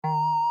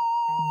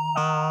Yo,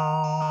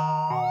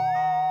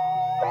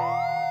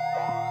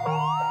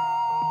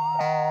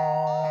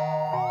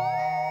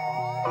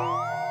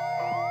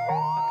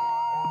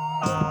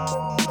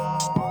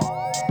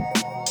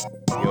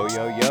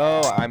 yo,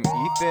 yo, I'm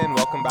Ethan.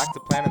 Welcome back to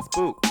Planet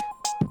Spook.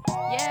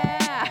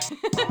 Yeah!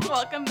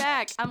 Welcome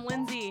back. I'm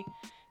Lindsay.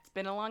 It's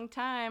been a long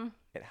time.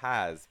 It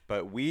has,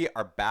 but we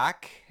are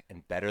back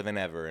and better than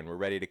ever, and we're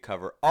ready to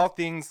cover all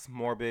things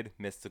morbid,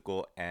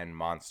 mystical, and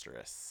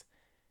monstrous.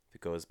 If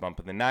it goes bump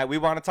in the night, we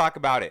want to talk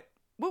about it.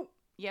 Woo!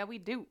 Yeah, we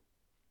do.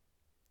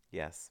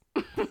 Yes.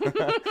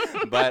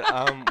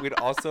 But we'd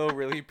also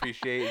really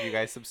appreciate if you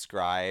guys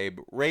subscribe,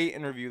 rate,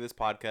 and review this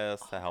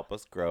podcast to help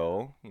us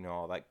grow. You know,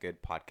 all that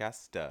good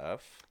podcast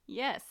stuff.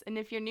 Yes, and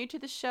if you're new to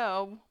the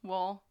show,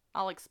 well,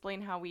 I'll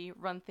explain how we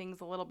run things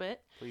a little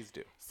bit. Please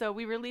do. So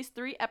we released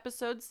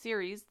 3-episode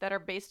series that are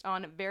based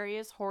on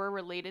various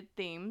horror-related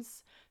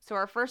themes. So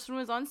our first one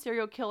was on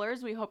serial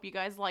killers. We hope you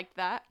guys liked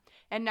that.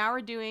 And now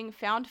we're doing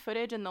found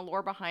footage and the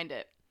lore behind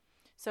it.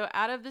 So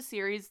out of the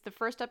series, the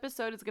first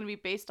episode is going to be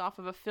based off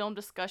of a film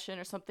discussion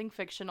or something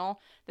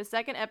fictional. The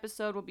second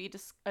episode will be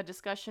a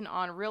discussion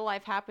on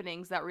real-life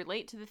happenings that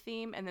relate to the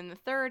theme. And then the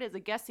third is a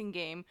guessing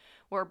game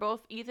where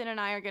both Ethan and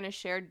I are going to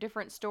share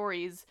different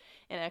stories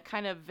in a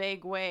kind of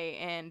vague way.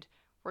 And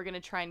we're going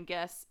to try and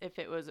guess if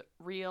it was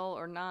real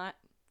or not,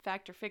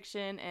 fact or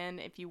fiction.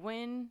 And if you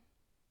win,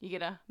 you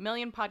get $1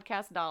 million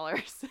podcast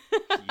dollars.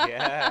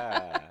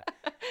 Yeah.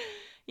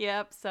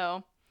 Yep,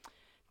 so...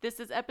 This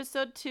is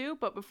episode 2,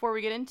 but before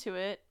we get into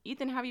it,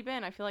 Ethan, how have you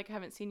been? I feel like I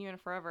haven't seen you in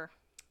forever.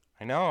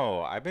 I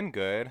know. I've been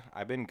good.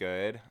 I've been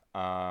prepping,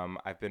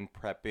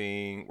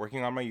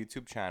 working on my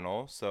YouTube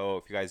channel. So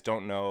if you guys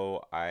don't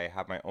know, I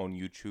have my own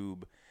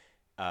YouTube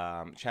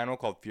channel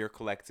called Fear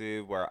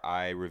Collective, where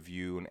I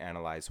review and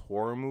analyze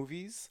horror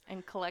movies.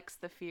 And collects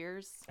the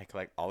fears. I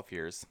collect all the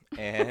fears.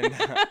 And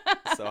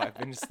so I've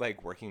been just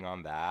like working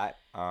on that.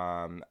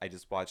 I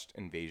just watched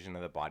Invasion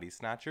of the Body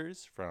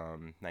Snatchers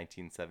from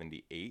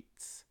 1978.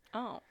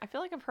 Oh, I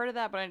feel like I've heard of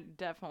that, but I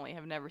definitely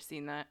have never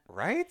seen that.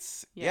 Right?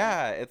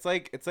 Yeah. It's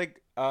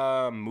like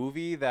a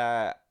movie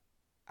that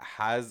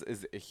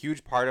is a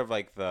huge part of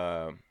like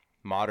the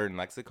modern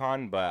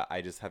lexicon, but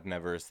I just have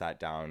never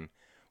sat down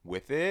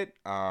with it.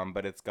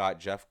 But it's got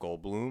Jeff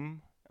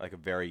Goldblum, like a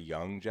very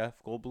young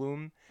Jeff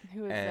Goldblum.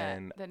 Who is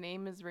and, that? The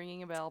name is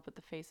ringing a bell, but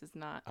the face is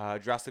not.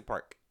 Jurassic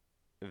Park.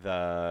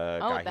 The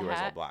guy who wears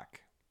all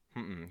black.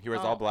 He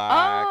wears all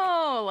black.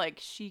 Oh, like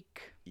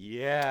chic.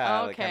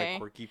 Yeah, okay. like kind of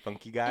quirky,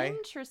 funky guy.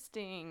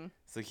 Interesting.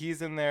 So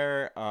he's in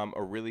there.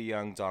 A really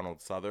young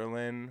Donald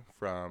Sutherland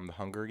from The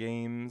Hunger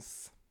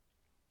Games.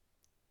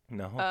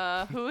 No.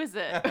 Who is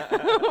it?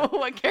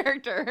 What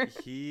character?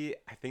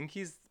 I think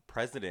he's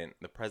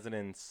the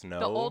President Snow.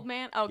 The old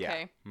man?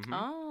 Okay. Yeah. Mm-hmm.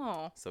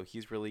 Oh. So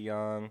he's really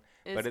young.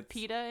 Is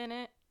PETA in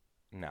it?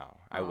 No,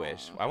 I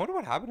wish. I wonder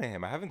what happened to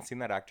him. I haven't seen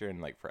that actor in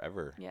like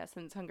forever. Yeah,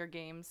 since Hunger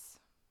Games.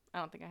 I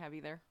don't think I have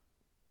either.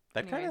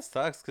 That kind of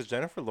sucks because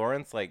Jennifer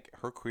Lawrence, like,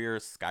 her career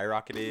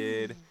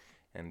skyrocketed,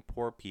 and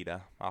poor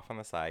PETA off on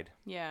the side.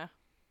 Yeah.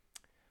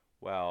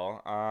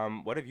 Well,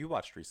 what have you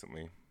watched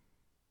recently?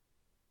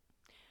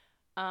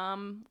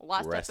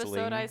 Last Wrestling.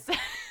 episode I said,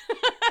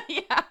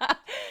 yeah.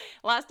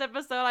 Last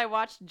episode I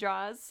watched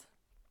Jaws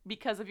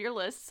because of your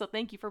list, so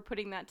thank you for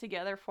putting that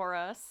together for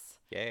us.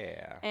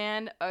 Yeah.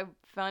 And a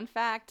fun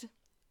fact,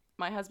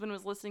 my husband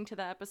was listening to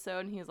that episode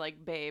and he was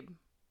like, "Babe,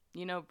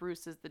 you know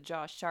Bruce is the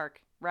Jaws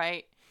shark,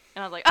 right?"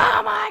 And I was like,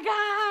 "Oh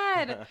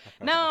my God!"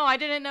 No, I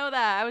didn't know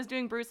that. I was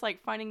doing Bruce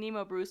like Finding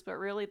Nemo Bruce, but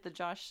really the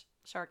Jaws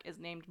shark is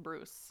named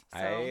Bruce. So.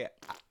 I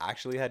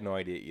actually had no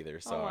idea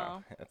either, so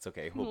well. That's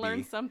okay. We'll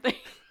learn something.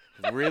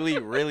 really,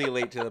 really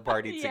late to the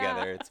party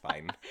together. It's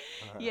fine.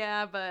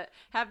 Yeah, but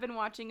have been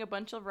watching a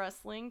bunch of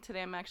wrestling.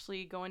 Today I'm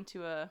actually going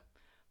to a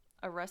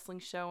wrestling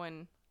show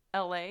in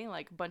LA,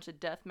 like a bunch of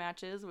death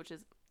matches, which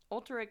is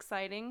ultra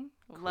exciting.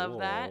 Love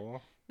that.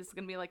 This is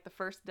going to be like the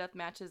first death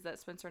matches that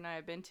Spencer and I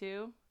have been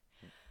to.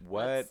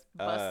 Let's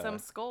bust some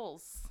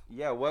skulls.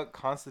 Yeah, what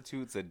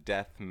constitutes a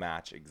death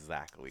match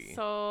exactly?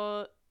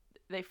 So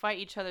they fight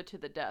each other to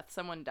the death.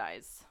 Someone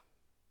dies.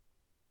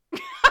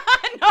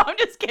 No, I'm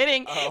just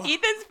kidding. Oh.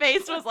 Ethan's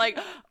face was like,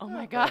 "Oh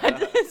my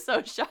God,"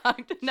 so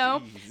shocked. No,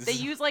 Jeez. They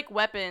use like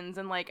weapons,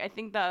 and like I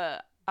think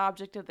the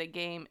object of the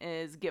game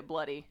is get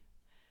bloody.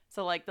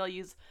 So like they'll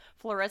use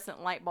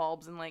fluorescent light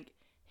bulbs and like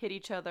hit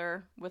each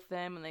other with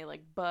them, and they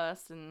like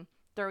bust and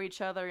throw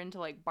each other into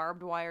like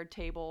barbed wire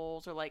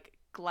tables or like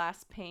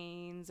glass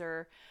panes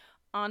or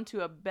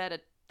onto a bed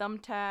of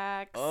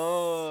thumbtacks.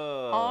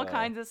 Oh. All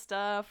kinds of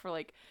stuff, or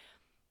like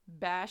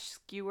bash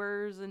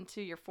skewers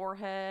into your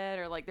forehead,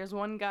 or like there's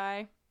one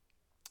guy,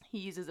 he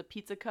uses a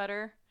pizza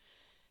cutter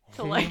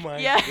to like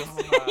yes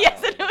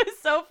yes, and it was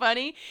so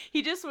funny.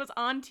 He just was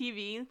on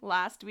TV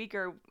last week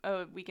or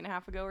a week and a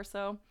half ago or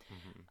so,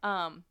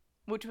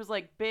 which was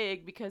like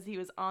big because he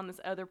was on this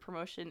other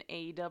promotion,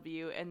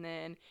 AEW, and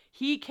then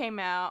he came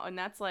out, and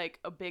that's like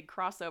a big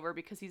crossover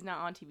because he's not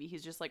on TV,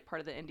 he's just like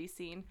part of the indie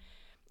scene.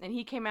 And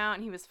he came out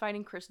and he was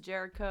fighting Chris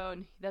Jericho,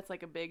 and that's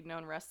like a big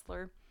known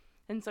wrestler.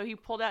 And so he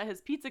pulled out his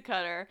pizza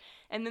cutter,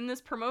 and then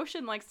this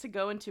promotion likes to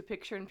go into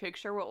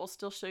picture-in-picture where it will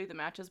still show you the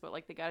matches, but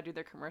like they gotta do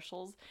their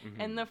commercials.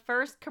 And the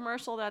first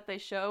commercial that they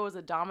show is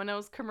a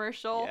Domino's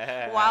commercial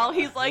while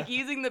he's like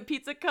using the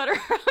pizza cutter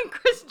on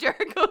Chris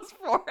Jericho's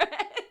forehead.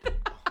 Oh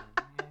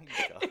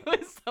my God. It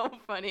was so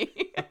funny.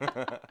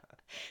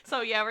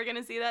 So yeah, we're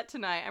gonna see that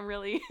tonight. I'm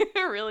really,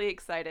 really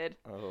excited.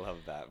 I love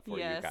that for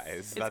Yes. you guys.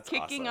 It's That's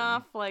kicking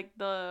awesome. off like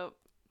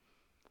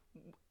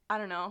I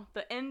don't know,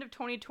 the end of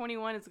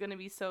 2021 is going to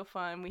be so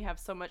fun. We have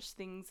so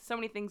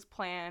many things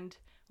planned.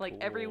 Like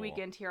every Cool.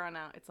 weekend here on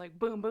out, it's like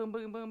boom, boom,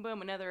 boom, boom,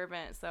 boom, another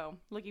event. So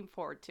looking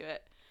forward to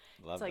it.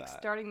 Love It's like that.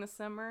 starting the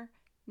summer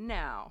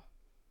now.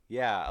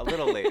 Yeah, a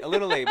little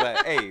late,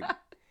 but hey,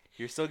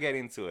 you're still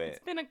getting to It's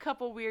it. been a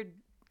couple weird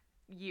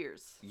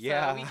years.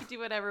 Yeah. So we can do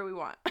whatever we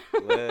want.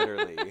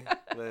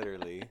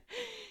 Literally.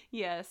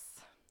 Yes.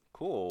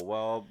 Cool.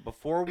 Well,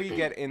 before we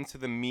get into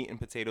the meat and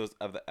potatoes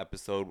of the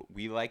episode,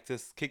 we like to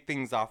kick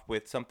things off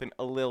with something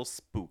a little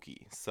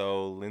spooky.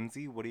 So,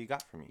 Lindsay, what do you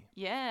got for me?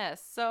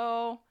 Yes.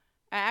 So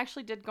I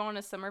actually did go on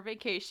a summer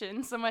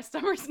vacation, so my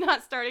summer's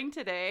not starting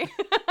today.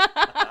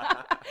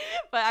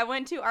 But I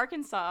went to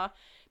Arkansas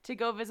to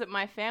go visit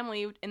my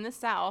family in the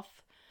South.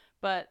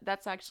 But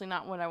that's actually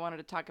not what I wanted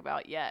to talk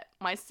about yet.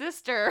 My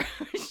sister,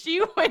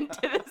 she went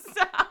to the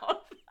South.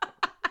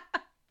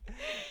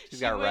 She's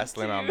She got went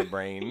wrestling on to- the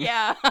brain.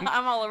 Yeah,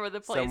 I'm all over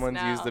the place Someone's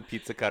now. used the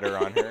pizza cutter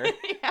on her.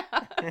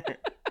 Yeah.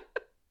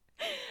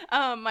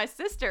 My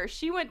sister,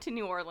 she went to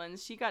New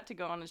Orleans. She got to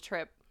go on a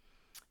trip.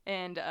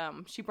 And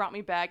she brought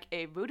me back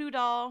a voodoo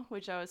doll,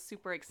 which I was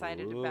super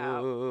excited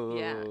about.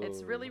 Yeah,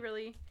 it's really,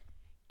 really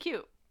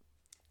cute.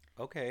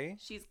 Okay.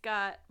 She's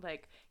got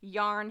like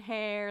yarn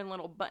hair and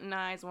little button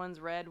eyes. One's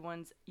red,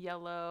 one's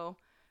yellow.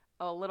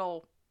 A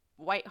little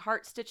white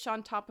heart stitched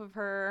on top of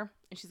her.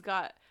 And she's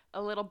got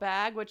a little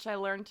bag, which I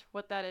learned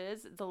what that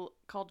is. It's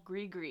called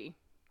Gris.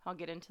 I'll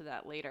get into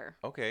that later.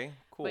 Okay.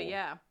 Cool. But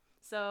yeah,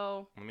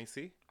 so Let me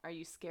see. are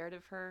you scared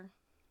of her?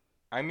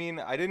 I mean,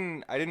 I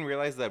didn't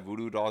realize that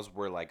voodoo dolls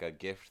were like a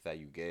gift that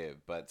you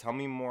give, but tell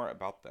me more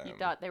about them. You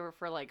thought they were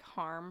for like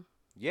harm,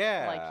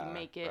 Yeah. like you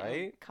make it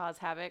right? and cause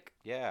havoc.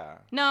 Yeah.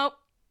 Nope,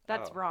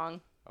 that's Oh.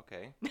 wrong.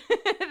 Okay.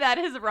 That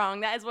is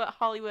wrong. That is what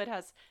Hollywood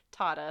has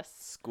taught us.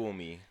 School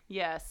me.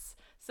 Yes.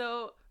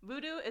 So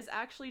voodoo is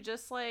actually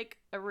just like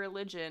a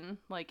religion,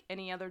 like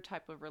any other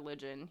type of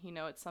religion. You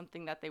know, it's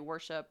something that they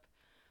worship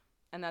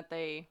and that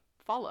they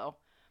follow.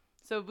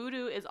 So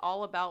voodoo is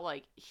all about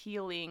like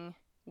healing,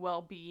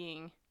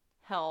 well-being,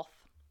 health,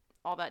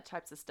 all that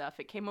types of stuff.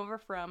 It came over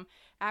from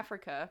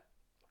Africa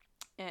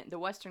and the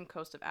western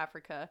coast of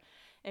Africa.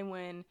 And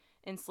when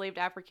enslaved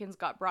Africans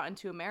got brought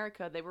into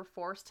America, they were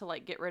forced to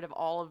like get rid of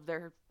all of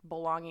their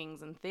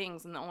belongings and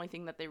things, and the only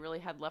thing that they really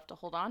had left to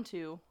hold on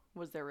to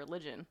was their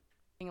religion.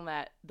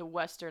 That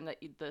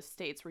the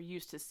states were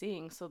used to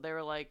seeing, so they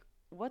were like,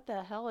 what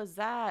the hell is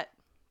that?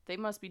 They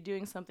must be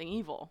doing something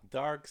evil.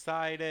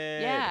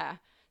 Dark-sided. Yeah.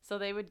 So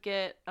they would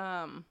get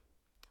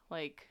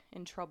like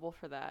in trouble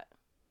for that.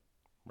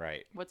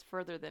 Right. What's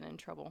further than in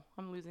trouble?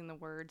 I'm losing the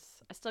words.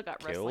 I still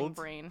got wrestling Killed?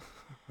 brain.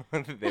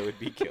 They would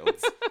be killed.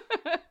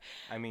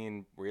 I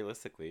mean,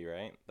 realistically,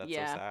 right? That's so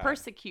yeah, sad.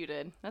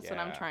 persecuted. That's what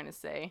I'm Yeah. trying to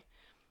say.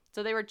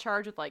 So they were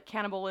charged with like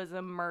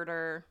cannibalism,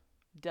 murder,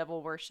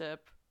 devil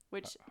worship,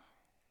 which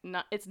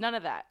it's none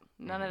of that.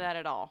 None of that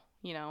at all,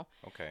 you know.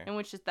 Okay. And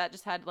that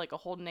just had like a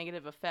whole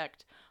negative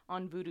effect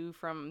on voodoo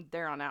from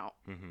there on out.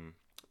 Mm-hmm.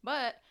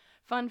 But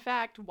fun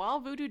fact, while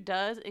voodoo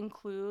does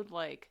include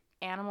like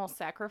animal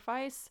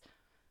sacrifice,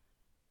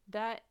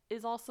 that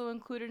is also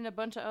included in a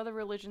bunch of other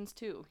religions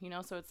too, you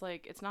know. So it's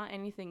like it's not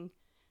anything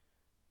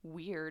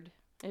weird.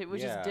 It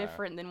was just Yeah.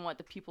 different than what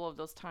the people of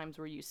those times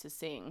were used to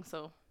seeing.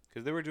 So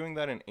Because they were doing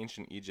that in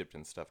ancient Egypt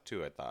and stuff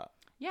too, I thought.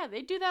 yeah,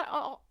 they do that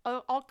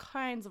all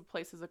kinds of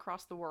places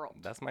across the world.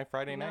 That's my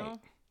Friday you night.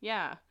 know?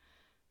 Yeah.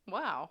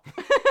 Wow.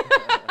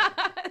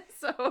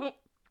 So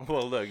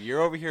Well, look,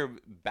 you're over here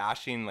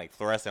bashing like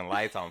fluorescent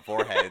lights on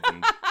foreheads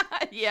and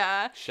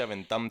yeah,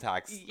 shoving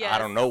thumbtacks I Yes.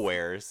 don't know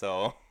where,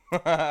 so.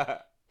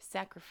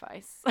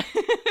 sacrifice.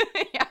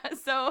 Yeah.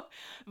 So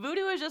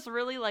voodoo is just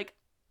really like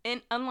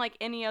unlike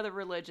any other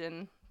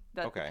religion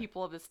that the Okay.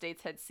 people of the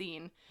states had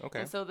seen. Okay.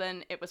 And so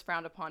then it was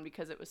frowned upon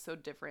because it was so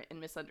different and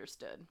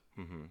misunderstood.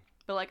 Mm-hmm.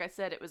 But like I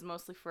said, it was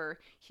mostly for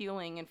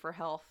healing and for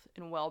health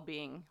and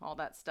well-being, all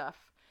that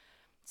stuff.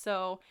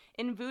 So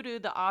in voodoo,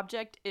 the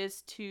object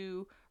is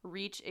to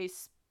reach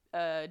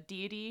a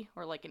deity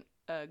or like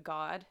a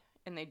god,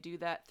 and they do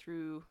that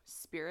through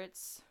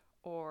spirits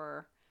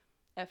or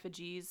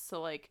effigies.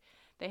 So like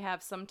they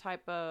have some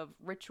type of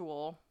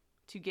ritual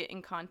to get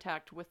in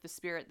contact with the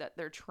spirit that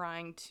they're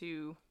trying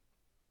to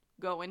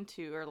go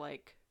into or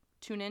like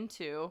tune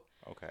into.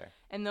 Okay.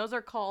 And those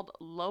are called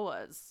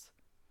loas.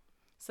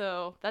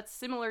 So that's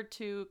similar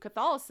to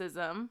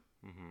Catholicism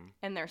Mm-hmm.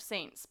 and their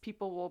saints.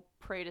 People will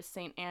pray to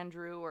Saint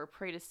Andrew or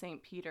pray to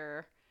Saint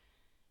Peter.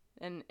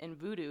 And in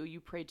voodoo, you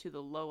pray to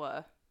the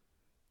loa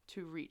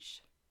to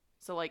reach.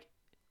 So like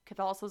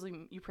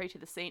Catholicism, you pray to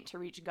the saint to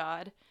reach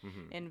God.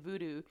 Mm-hmm. In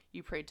voodoo,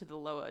 you pray to the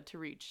loa to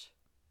reach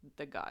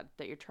the god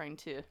that you're trying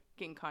to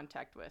get in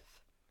contact with.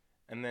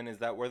 And then is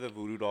that where the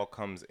voodoo doll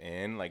comes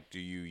in? Like, do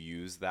you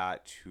use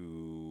that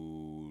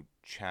to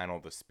channel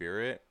the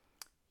spirit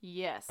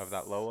Yes. of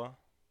that Loa?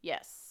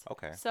 Yes.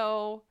 Okay.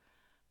 So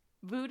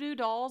voodoo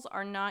dolls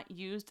are not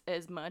used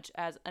as much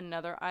as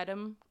another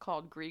item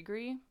called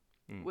grigri,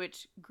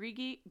 which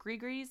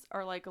grigris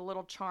are like a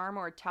little charm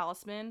or a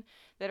talisman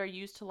that are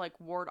used to like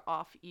ward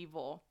off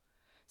evil.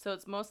 So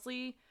it's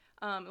mostly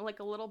like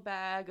a little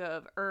bag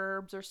of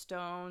herbs or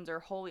stones or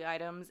holy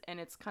items, and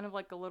it's kind of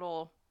like a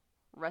little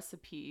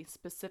recipe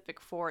specific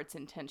for its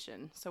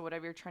intention. So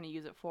whatever you're trying to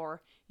use it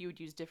for, you would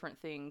use different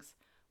things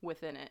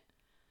within it.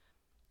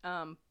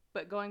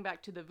 But going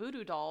back to the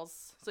voodoo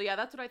dolls, so yeah,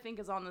 that's what I think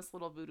is on this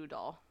little voodoo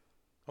doll.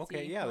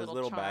 Okay, See, yeah, there's a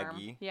little charm.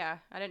 baggie. Yeah,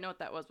 I didn't know what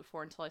that was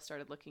before until I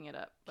started looking it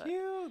up. But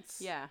Cute.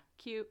 yeah,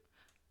 cute.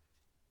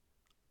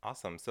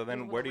 Awesome. So There's a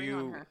then little ring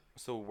on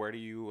her. where do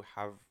you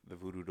have the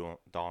voodoo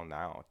doll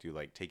now? Do you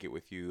like take it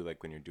with you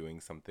like when you're doing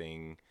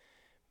something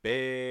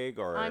big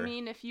or I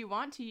mean, if you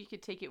want to, you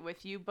could take it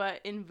with you.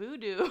 But in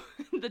voodoo,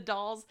 the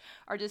dolls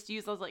are just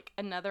used as like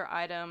another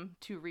item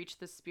to reach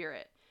the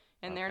spirit.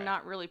 And they're Okay.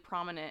 not really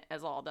prominent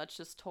as all. That's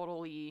just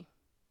totally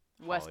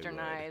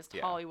westernized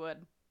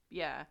Hollywood.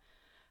 Yeah.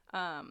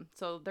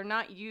 So they're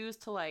not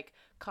used to like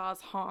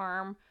cause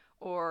harm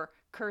or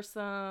curse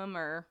them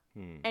or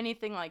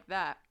anything like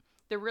that.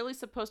 They're really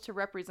supposed to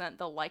represent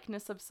the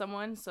likeness of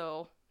someone,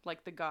 so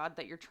like the god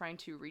that you're trying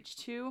to reach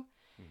to,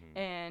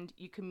 and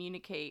you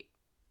communicate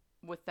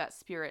with that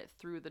spirit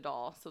through the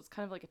doll. So it's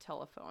kind of like a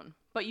telephone.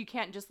 But you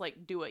can't just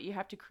like do it. You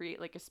have to create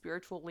like a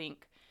spiritual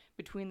link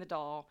between the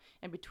doll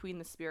and between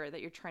the spirit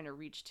that you're trying to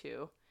reach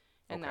to,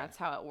 and Okay. that's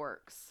how it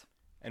works.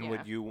 And Yeah.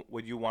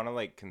 would you want to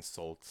like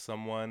consult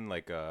someone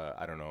like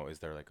I don't know, is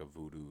there like a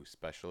voodoo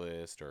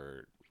specialist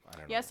or I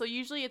don't know. Yeah, so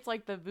usually it's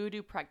like the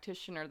voodoo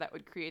practitioner that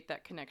would create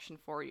that connection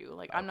for you.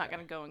 Like, I'm not Okay.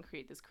 going to go and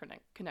create this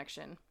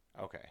connection.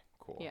 Okay,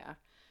 cool. Yeah.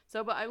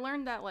 So, but I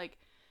learned that, like,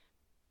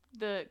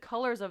 the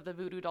colors of the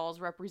voodoo dolls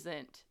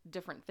represent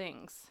different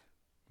things.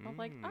 I was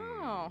like,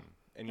 oh.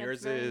 And that's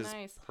yours very is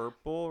nice.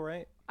 purple,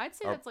 right? I'd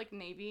say Or- that's like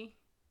navy,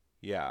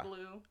 Yeah.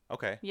 blue.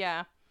 Okay.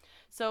 Yeah.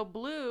 So,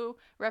 blue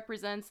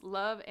represents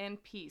love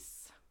and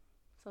peace.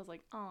 So, I was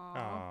like, aw.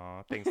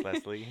 Aw, thanks,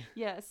 Leslie.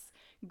 Yes.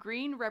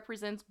 Green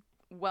represents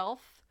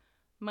wealth,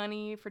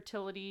 money,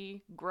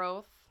 fertility,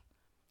 growth.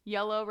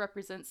 Yellow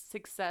represents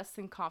success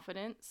and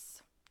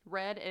confidence.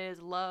 Red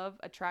is love,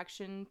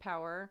 attraction,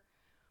 power.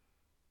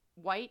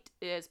 White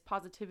is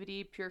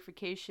positivity,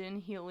 purification,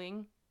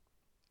 healing.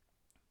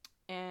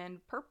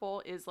 And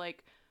purple is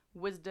like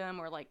wisdom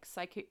or like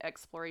psychic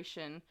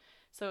exploration.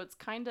 So it's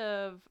kind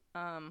of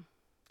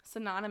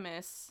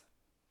synonymous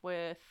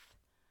with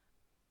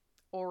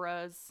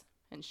auras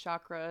and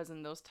chakras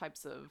and those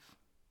types of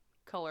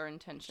color Which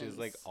intentions. is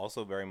like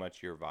also very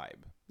much your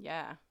vibe.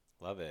 Yeah.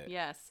 Love it.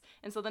 Yes.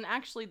 And so then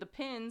actually the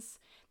pins,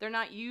 they're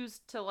not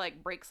used to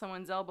like break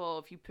someone's elbow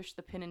if you push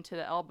the pin into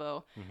the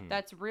elbow.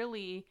 That's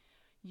really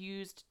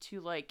used to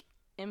like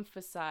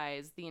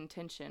emphasize the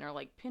intention or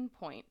like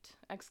pinpoint,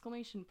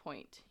 exclamation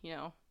point, you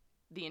know,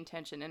 the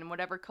intention. And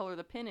whatever color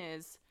the pin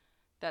is,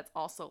 that's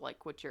also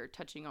like what you're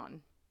touching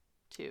on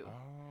too.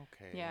 Oh,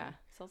 okay. Yeah.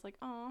 So I was like,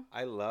 oh.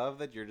 I love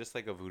that you're just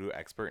like a voodoo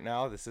expert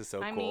now. This is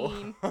so I cool.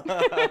 mean,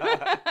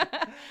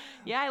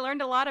 yeah, I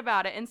learned a lot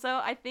about it. And so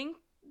I think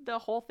the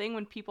whole thing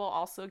when people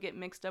also get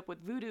mixed up with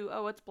voodoo,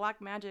 oh, it's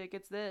black magic,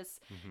 it's this,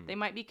 they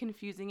might be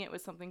confusing it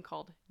with something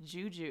called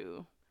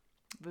juju.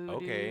 Voodoo,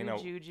 Okay, no.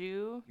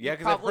 juju. Yeah, You've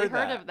because I've probably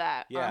heard of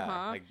that. Yeah,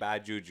 Uh-huh. like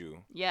bad juju.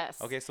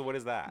 Yes. Okay, so what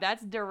is that?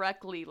 That's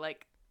directly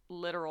like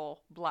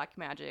literal black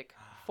magic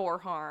for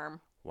harm.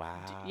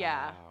 Wow.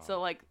 Yeah. So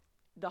like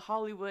the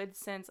Hollywood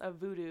sense of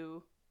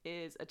voodoo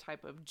is a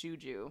type of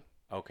juju.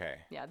 Okay.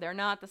 Yeah, they're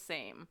not the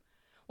same.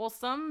 Well,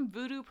 some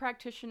voodoo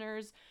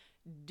practitioners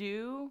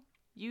do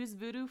use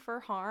voodoo for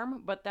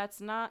harm, but that's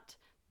not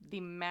the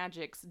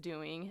magic's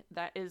doing.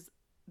 That is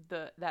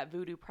that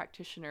voodoo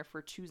practitioner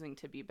for choosing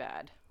to be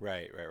bad.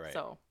 Right.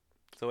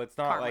 So it's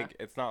not karma. like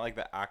it's not like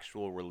the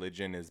actual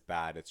religion is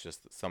bad. It's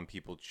just that some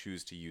people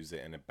choose to use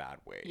it in a bad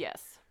way.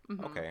 yes.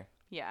 Mhm. Okay.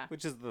 Yeah.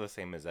 Which is the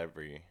same as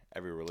every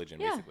religion,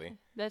 Yeah. basically.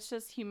 That's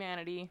just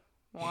humanity.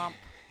 Womp.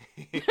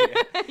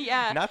 Yeah.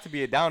 Yeah. Not to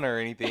be a downer or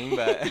anything,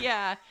 but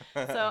Yeah.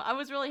 So I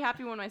was really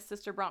happy when my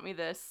sister brought me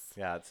this.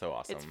 yeah, it's so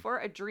awesome. It's for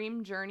a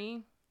dream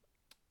journey,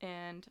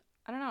 and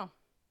I don't know.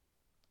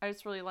 I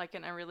just really like it,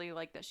 and I really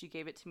like that she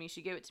gave it to me.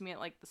 She gave it to me at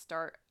like the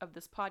start of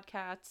this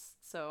podcast,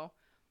 so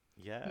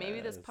Yes.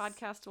 maybe this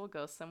podcast will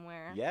go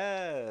somewhere.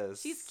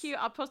 Yes. She's cute.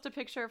 I'll post a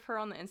picture of her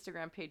on the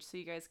Instagram page so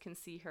you guys can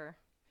see her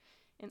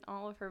in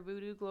all of her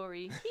voodoo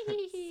glory.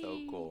 So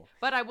cool.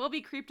 But I will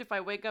be creeped if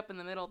I wake up in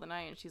the middle of the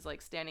night and she's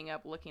like standing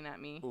up looking at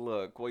me.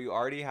 Look, well, you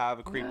already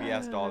have creepy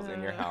ass dolls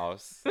in your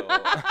house, so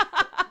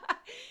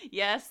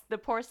Yes, the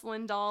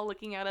porcelain doll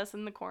looking at us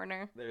in the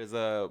corner. there's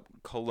a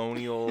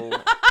colonial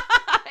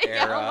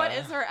Yeah, what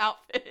Era. is her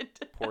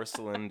outfit?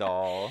 porcelain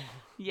doll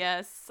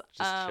Yes.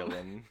 just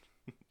chilling.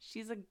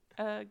 She's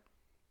a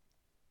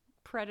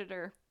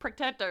predator.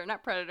 Protector,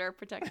 not predator,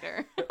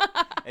 protector.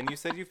 And you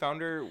said you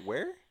found her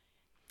where?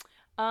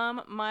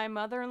 My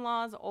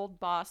mother-in-law's old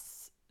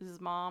boss's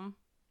mom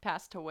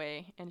passed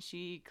away, and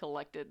she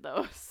collected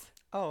those.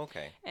 Oh,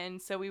 okay.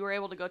 And so we were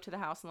able to go to the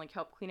house and like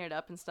help clean it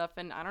up and stuff.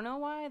 And I don't know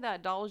why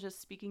that doll was just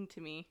speaking to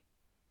me.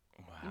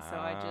 And so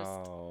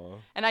Wow.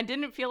 and I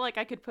didn't feel like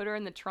I could put her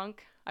in the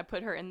trunk. I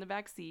put her in the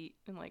back seat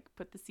and like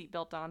put the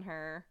seatbelt on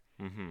her.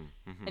 Mm-hmm.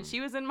 Mm-hmm. And she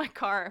was in my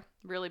car,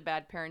 really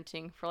bad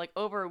parenting, for like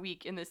over a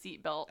week in the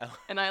seatbelt. Oh.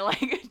 And I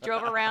like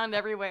drove around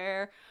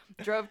everywhere,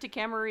 drove to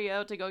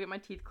Camarillo to go get my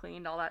teeth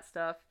cleaned, all that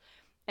stuff.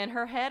 And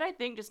her head, I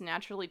think, just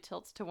naturally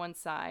tilts to one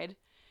side.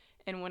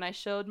 And when I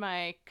showed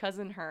my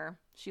cousin her,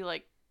 she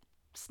like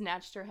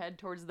snatched her head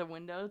towards the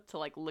window to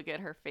like look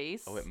at her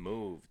face. Oh, it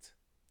moved.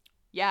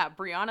 Yeah,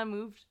 Brianna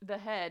moved the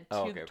head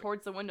Okay.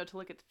 towards the window to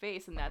look at the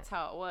face, and that's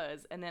how it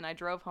was. And then I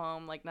drove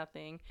home like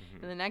nothing.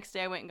 Mm-hmm. And the next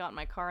day I went and got in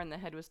my car, and the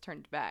head was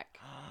turned back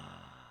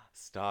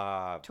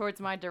Stop. towards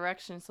my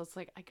direction. So it's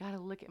like, I gotta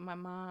look at my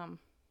mom.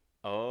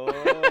 Oh.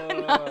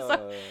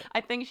 So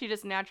I think she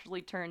just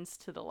naturally turns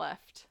to the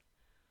left.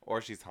 Or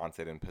she's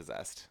haunted and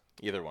possessed.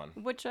 Either one.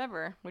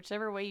 Whichever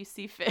way you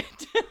see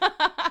fit.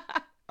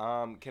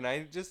 Can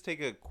I just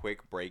take a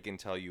quick break and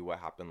tell you what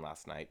happened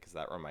last night? Because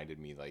that reminded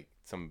me, like,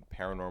 some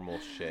paranormal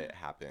shit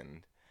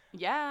happened.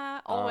 Yeah,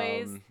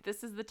 always.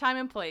 This is the time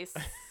and place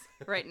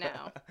right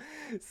now.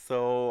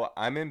 So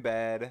I'm in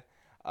bed.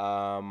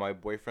 My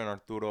boyfriend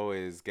Arturo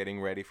is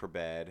getting ready for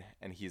bed,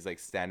 and he's like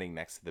standing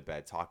next to the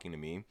bed talking to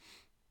me.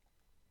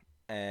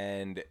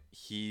 And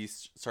he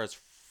starts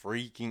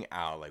freaking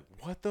out, like,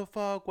 "What the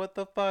fuck? What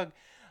the fuck?"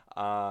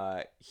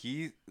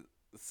 He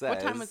says, What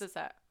time was this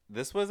at?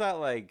 This was at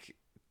like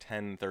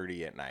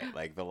 10:30 at night.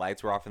 Like the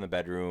lights were off in the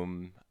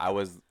bedroom. I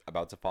was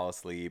about to fall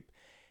asleep,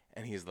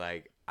 and he's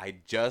like, "I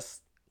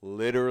just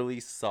literally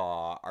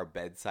saw our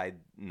bedside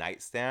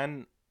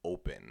nightstand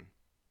open."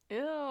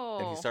 Ew.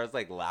 And he starts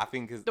like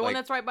laughing because The one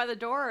that's right by the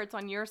door, or it's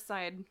on your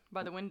side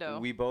by the window?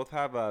 we both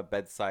have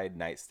bedside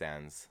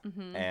nightstands,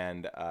 Mhm.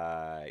 and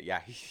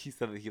yeah, he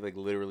said that he like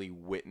literally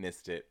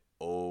witnessed it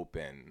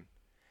open.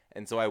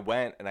 And so I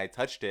went and I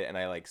touched it and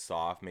I like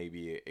saw if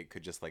maybe it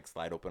could just like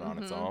slide open on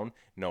its Mhm. own.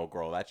 No,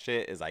 girl, that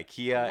shit is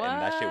IKEA and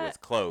that shit was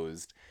What?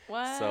 closed.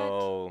 What?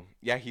 So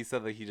yeah, he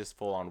said that he just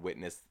full on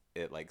witnessed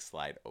it like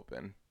slide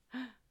open.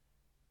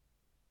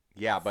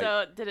 Yeah, but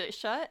So did it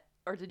shut,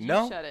 or did you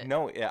no, shut it?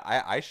 no, yeah,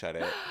 I shut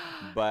it,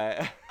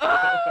 but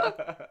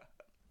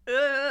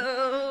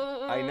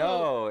I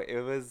know it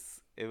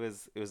was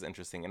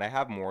interesting, and I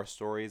have more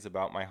stories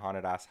about my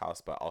haunted ass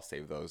house, but I'll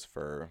save those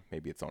for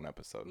maybe its own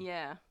episode.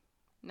 Yeah,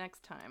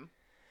 next time.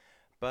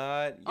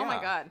 But yeah. Oh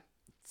my god.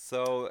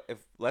 So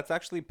let's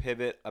actually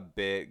pivot a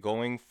bit,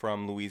 going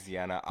from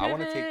Louisiana. I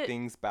want to take Pivot.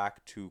 things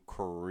back to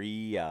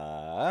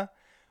Korea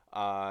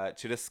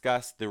to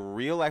discuss the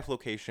real life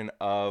location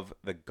of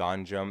the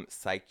Ganjam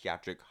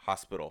Psychiatric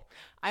Hospital.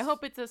 I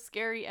hope it's as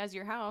scary as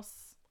your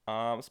house.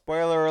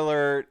 Spoiler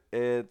alert,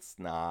 it's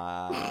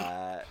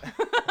not.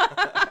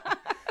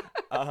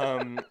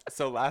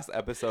 So last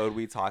episode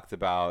we talked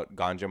about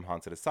Ganjam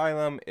Haunted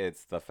Asylum.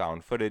 It's the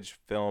found footage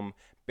film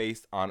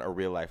based on a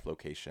real life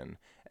location.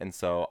 And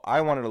so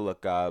I wanted to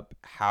look up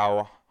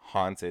how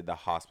haunted the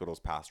hospital's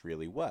past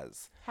really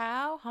was.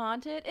 How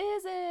haunted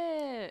is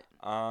it?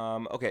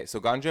 Okay, so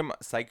Ganjam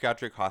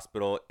Psychiatric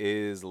Hospital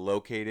is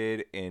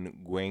located in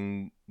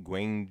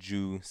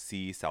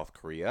Gwangju-si, South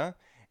Korea.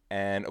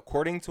 And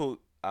according to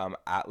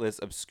Atlas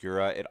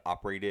Obscura, it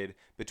operated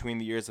between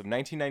the years of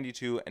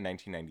 1992 and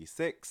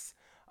 1996.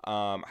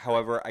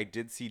 However, I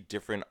did see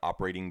different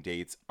operating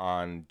dates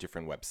on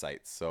different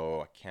websites,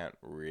 so I can't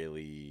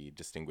really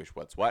distinguish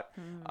what's what.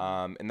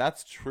 And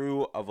that's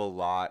true of a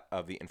lot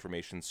of the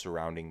information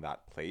surrounding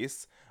that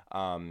place.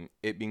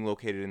 It being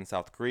located in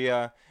South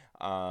Korea,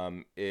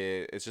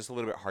 it's just a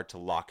little bit hard to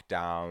lock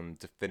down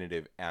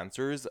definitive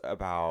answers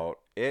about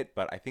it,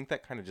 but I think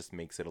that kind of just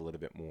makes it a little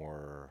bit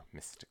more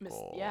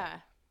mystical.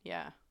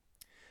 Yeah.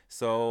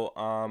 So,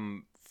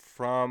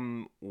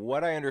 from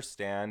what I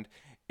understand,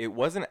 it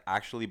wasn't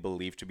actually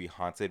believed to be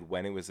haunted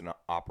when it was in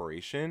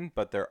operation,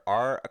 but there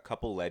are a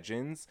couple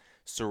legends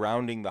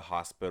surrounding the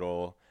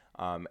hospital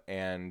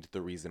and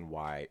the reason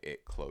why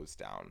it closed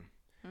down.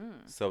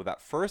 So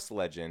that first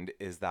legend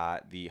is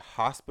that the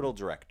hospital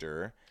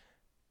director...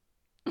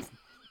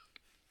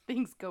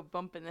 Things go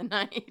bump in the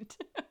night.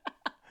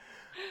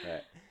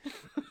 Right.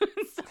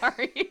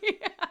 Sorry.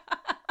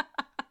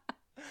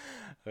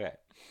 Okay.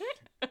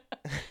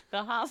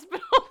 The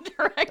hospital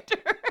director.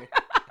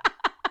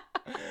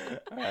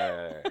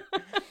 Alright.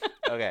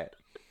 Okay.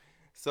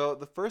 So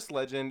the first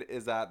legend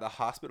is that the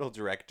hospital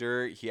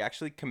director, he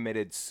actually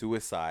committed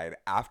suicide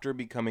after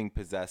becoming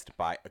possessed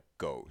by a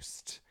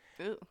ghost.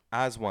 Ooh.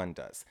 As one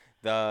does.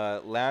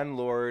 The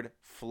landlord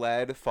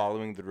fled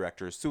following the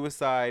director's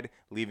suicide,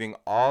 leaving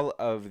all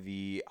of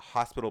the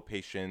hospital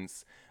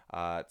patients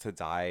to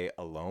die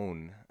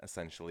alone,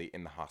 essentially,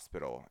 in the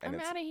hospital. And I'm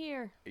it's out of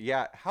here.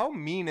 yeah, how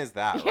mean is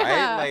that,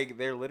 Yeah. right? Like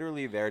they're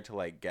literally there to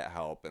like get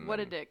help. And What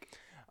a then, dick.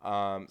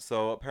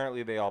 So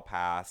apparently they all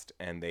passed,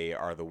 and they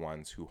are the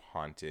ones who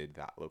haunted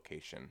that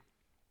location.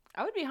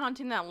 I would be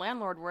haunting that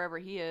landlord wherever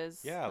he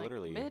is. Yeah, Like,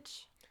 literally.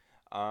 bitch.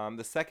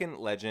 The second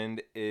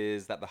legend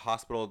is that the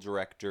hospital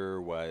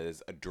director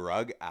was a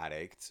drug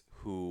addict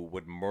who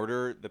would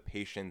murder the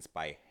patients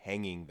by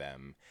hanging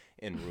them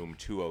in room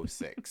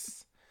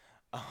 206.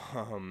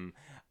 Um,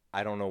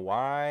 I don't know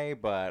why,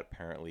 but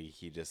apparently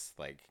he just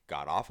like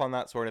got off on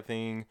that sort of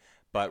thing.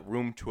 But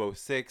room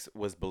 206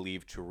 was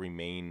believed to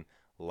remain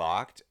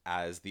locked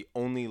as the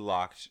only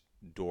locked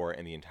door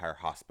in the entire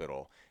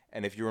hospital.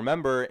 And if you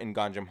remember, in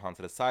Ganjam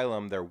Haunted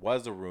Asylum, there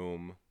was a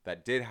room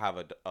that did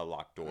have a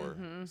locked door.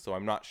 Mm-hmm. So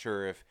I'm not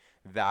sure if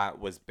that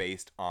was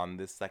based on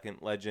this second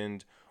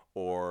legend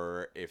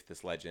or if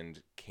this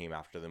legend came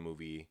after the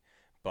movie.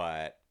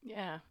 But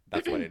Yeah.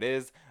 that's what it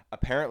is.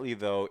 Apparently,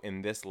 though,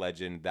 in this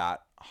legend,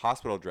 that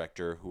hospital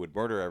director who would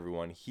murder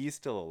everyone, he's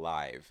still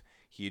alive.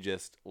 He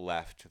just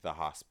left the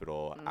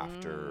hospital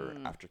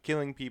Mm. after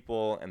killing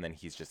people, and then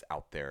he's just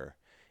out there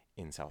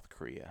in South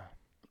Korea.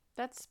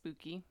 That's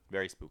spooky.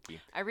 Very spooky.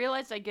 I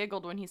realized I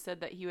giggled when he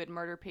said that he would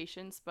murder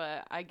patients,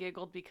 but I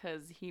giggled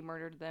because he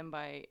murdered them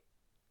by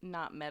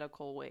not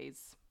medical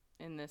ways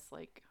in this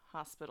like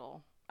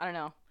hospital. I don't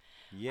know.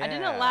 Yeah. I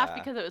didn't laugh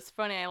because it was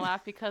funny. I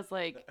laughed because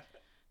like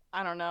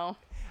I don't know.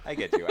 I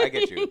get you. I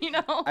get you. You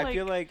know, I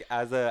feel like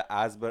as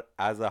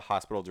a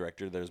hospital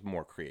director, there's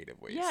more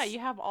creative ways. yeah, you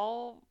have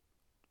all,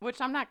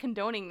 which I'm not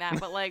condoning that,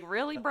 but like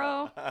really,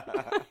 bro.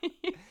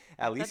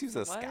 At least use a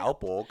That's what?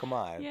 scalpel. Come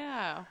on.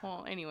 Yeah.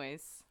 Well,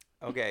 anyways.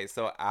 Okay,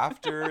 so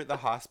after the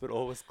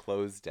hospital was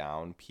closed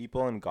down,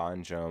 people in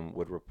Ganjam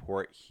would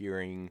report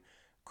hearing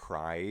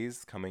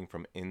cries coming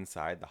from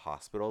inside the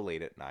hospital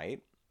late at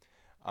night.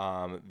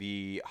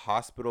 The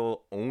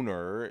hospital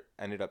owner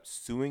ended up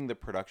suing the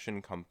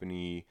production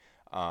company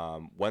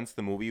once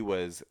the movie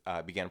was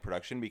began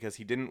production because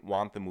he didn't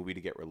want the movie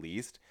to get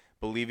released,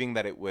 believing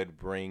that it would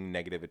bring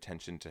negative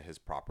attention to his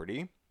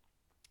property.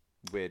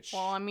 Which,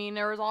 Well, I mean,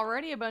 there was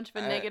already a bunch of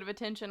negative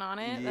attention on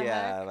it. The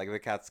yeah, heck? like the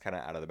cat's kind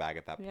of out of the bag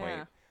at that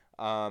Yeah.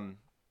 point.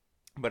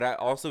 But I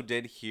also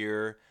did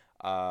hear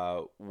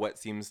what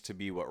seems to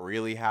be what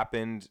really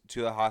happened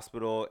to the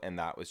hospital, and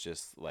that was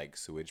just like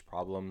sewage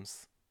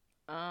problems.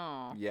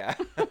 Oh. Yeah.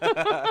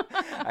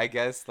 I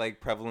guess like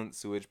prevalent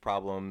sewage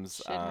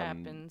problems. Shit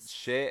happens.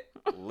 Shit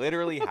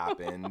literally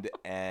happened,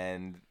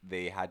 and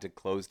they had to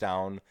close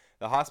down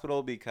the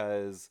hospital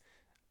because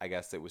I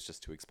guess it was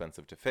just too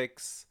expensive to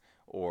fix,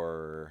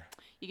 or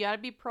You got to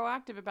be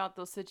proactive about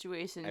those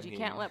situations. I You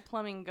can't mean- let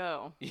plumbing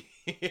go.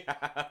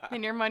 yeah.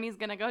 And your money's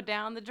going to go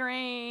down the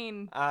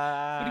drain.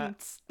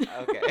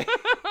 Okay.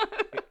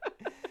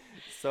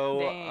 So,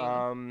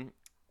 Dang.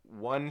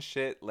 one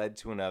shit led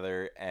to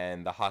another,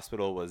 and the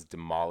hospital was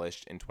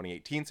demolished in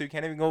 2018, so you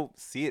can't even go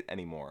see it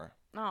anymore.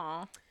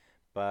 Aw.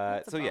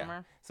 But That's a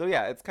bummer. so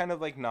yeah, it's kind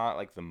of like not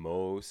like the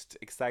most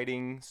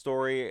exciting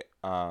story.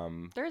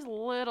 There's a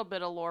little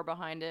bit of lore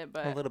behind it, A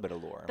but little bit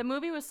of lore. the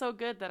movie was so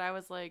good that I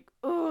was like,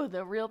 "Ooh,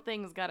 the real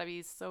thing's got to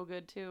be so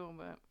good too."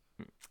 But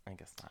I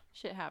guess not.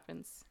 shit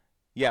happens.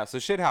 Yeah, so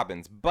shit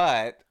happens,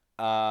 but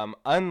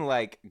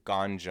unlike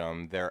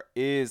Ganjam, there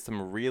is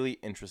some really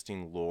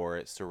interesting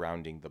lore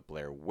surrounding the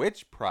Blair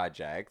Witch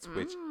Project,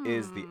 which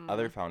is the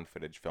other found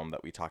footage film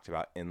that we talked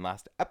about in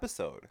last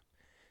episode.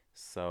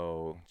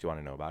 So, do you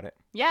want to know about it?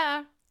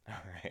 Yeah, All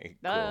right,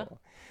 Duh.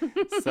 cool.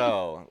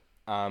 So,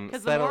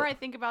 because the more I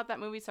think about that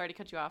movie, sorry to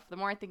cut you off. The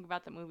more I think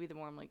about that movie, the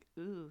more I'm like,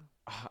 "Ooh,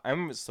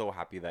 I'm so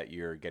happy that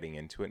you're getting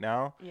into it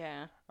now.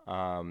 yeah."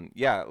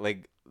 Yeah,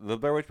 like the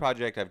Blair Witch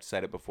Project, I've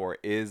said it before,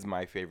 is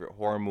my favorite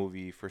horror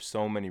movie for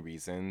so many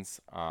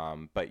reasons.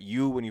 But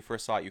you, when you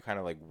first saw it, you kind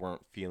of like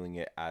weren't feeling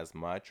it as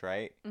much,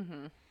 right?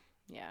 Mhm.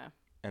 Yeah.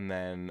 And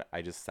then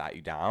I just sat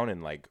you down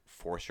and like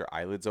forced your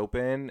eyelids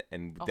open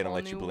and A didn't whole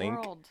let you new blink.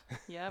 world.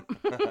 Yep.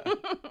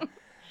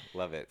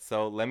 Love it.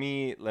 So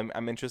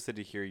I'm interested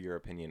to hear your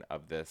opinion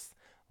of this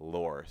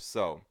lore.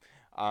 So,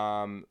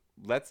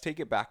 let's take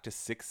it back to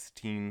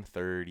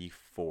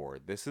 1634.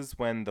 This is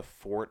when the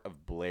Fort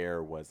of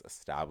Blair was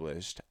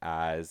established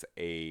as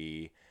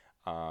a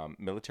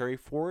military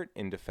fort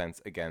in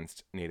defense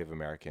against Native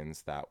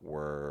Americans that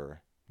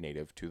were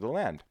native to the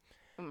land.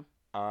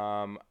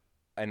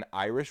 An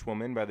Irish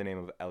woman by the name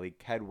of Ellie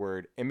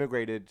Kedward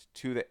immigrated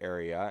to the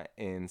area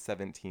in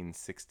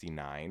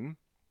 1769.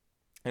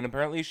 And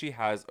apparently she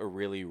has a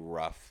really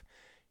rough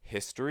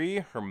history.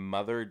 Her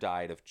mother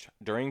died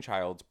during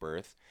child's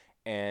birth,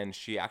 and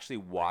she actually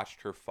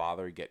watched her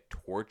father get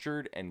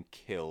tortured and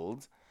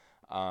killed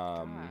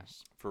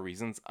Gosh. for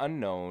reasons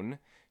unknown.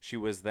 She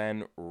was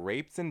then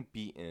raped and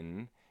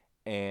beaten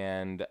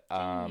and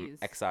Jeez.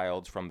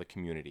 exiled from the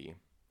community.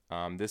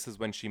 This is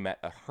when she met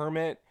a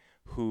hermit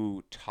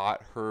who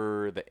taught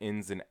her the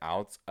ins and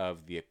outs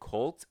of the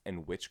occult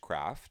and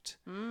witchcraft.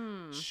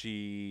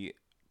 She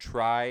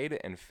tried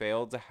and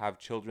failed to have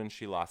children.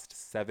 She lost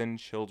 7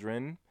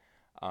 children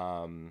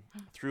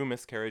through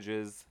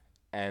miscarriages,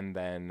 and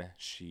then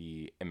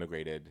she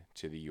immigrated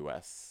to the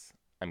U.S.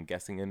 I'm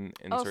guessing in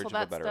Oh, search so of a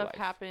that better stuff life.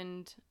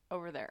 happened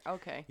over there.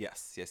 Okay.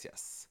 Yes.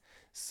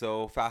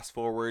 So fast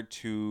forward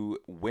to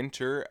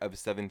winter of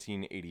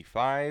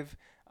 1785.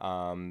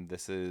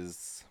 This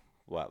is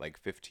like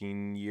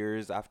 15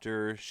 years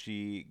after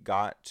she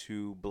got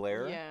to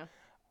Blair. Yeah.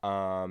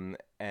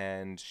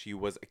 And she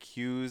was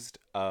accused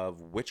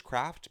of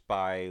witchcraft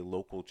by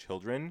local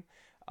children.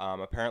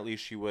 Apparently,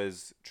 she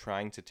was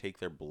trying to take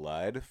their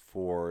blood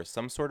for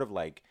some sort of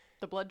like.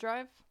 The blood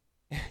drive?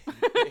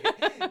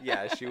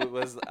 Yeah, she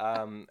was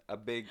a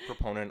big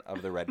proponent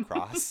of the Red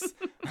Cross.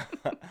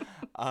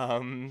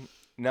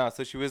 No,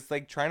 so she was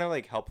like trying to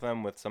like help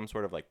them with some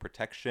sort of like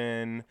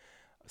protection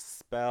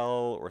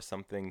spell or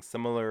something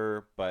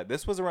similar. But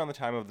this was around the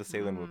time of the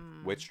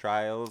Salem witch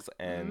trials,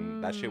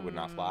 and that shit would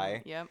not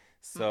fly. Yep.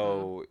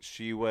 So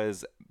she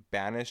was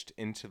banished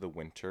into the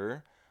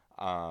winter.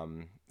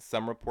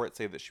 Some reports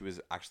say that she was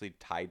actually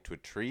tied to a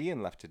tree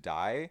and left to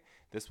die.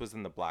 This was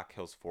in the Black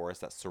Hills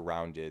forest that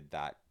surrounded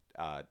that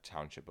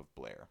township of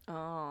Blair.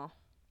 Oh.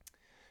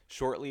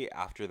 Shortly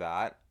after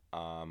that,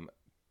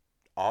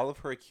 all of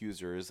her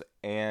accusers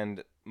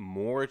and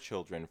more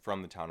children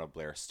from the town of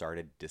Blair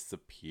started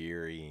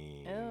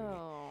disappearing.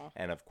 Oh.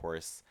 And of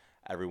course,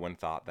 everyone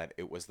thought that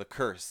it was the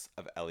curse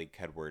of Ellie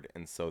Kedward.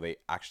 And so they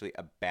actually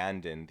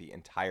abandoned the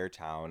entire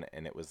town,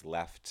 and it was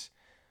left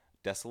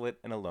desolate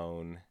and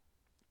alone.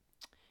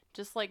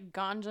 Just like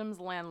Ganjam's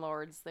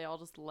landlords, they all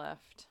just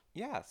left.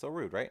 Yeah, so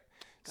rude, right?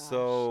 Gosh,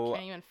 So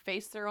can't even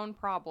face their own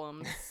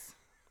problems.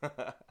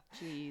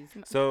 Jeez.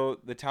 So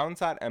the town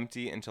sat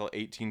empty until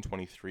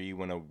 1823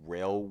 when a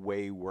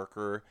railway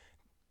worker,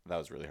 that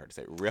was really hard to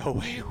say,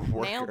 railway Nailed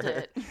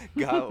worker it.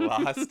 got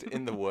lost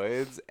in the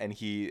woods, and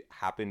he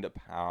happened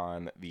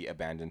upon the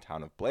abandoned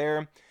town of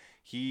Blair.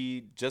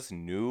 He just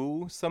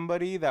knew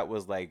somebody that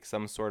was like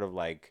some sort of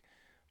like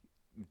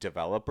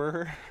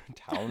developer,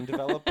 town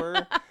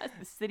developer,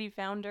 The city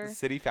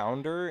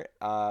founder.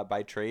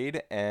 by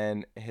trade,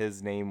 and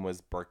his name was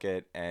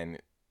Burkett, and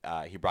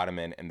he brought him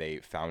in, and they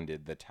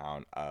founded the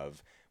town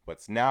of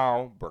what's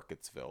now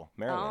Burkittsville,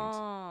 Maryland.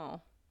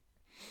 Oh.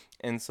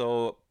 And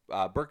so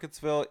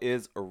Burkittsville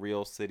is a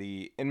real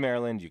city in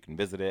Maryland. You can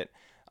visit it.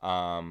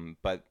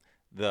 But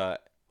the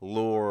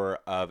lore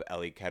of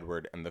Ellie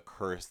Kedward and the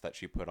curse that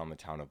she put on the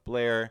town of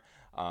Blair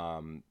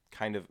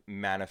kind of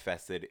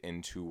manifested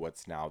into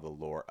what's now the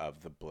lore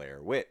of the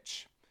Blair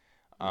Witch.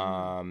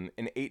 In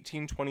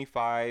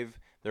 1825,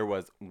 there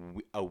was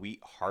a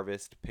wheat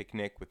harvest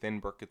picnic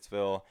within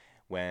Burkittsville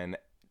when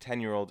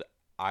 10-year-old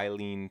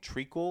Eileen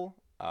Treacle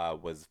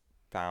was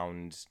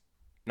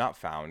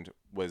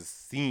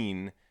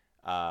seen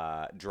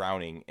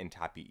drowning in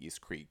Tappy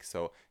East Creek.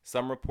 So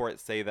some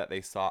reports say that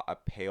they saw a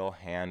pale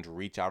hand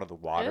reach out of the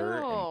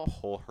water and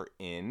pull her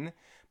in.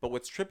 But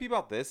what's trippy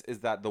about this is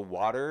that the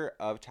water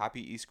of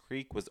Tappy East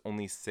Creek was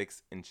only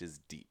 6 inches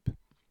deep,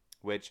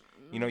 which,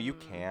 you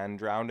can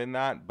drown in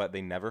that, but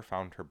they never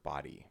found her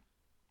body.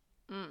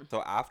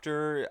 So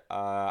after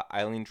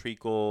Eileen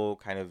Treacle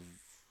kind of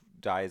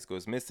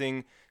goes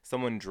missing,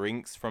 someone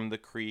drinks from the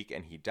creek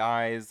and he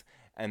dies,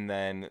 and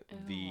then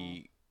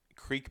the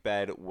creek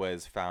bed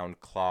was found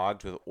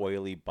clogged with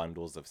oily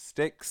bundles of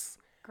sticks.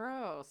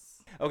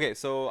 Gross. Okay,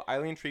 so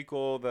Eileen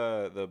Treacle,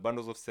 the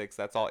bundles of sticks,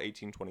 that's all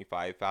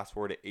 1825. Fast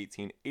forward to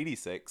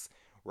 1886,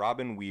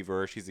 Robin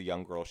Weaver, she's a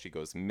young girl, she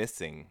goes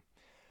missing.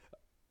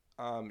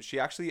 She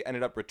actually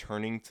ended up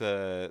returning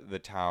to the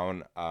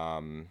town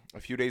a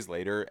few days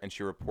later, and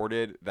she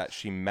reported that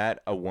she met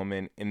a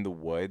woman in the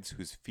woods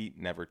whose feet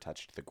never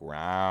touched the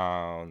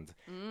ground.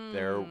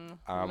 They're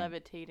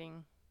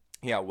levitating.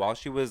 Yeah, while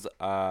she was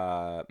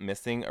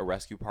missing, a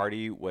rescue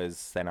party was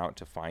sent out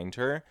to find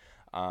her,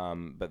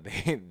 but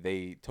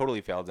they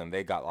totally failed and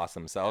they got lost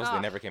themselves.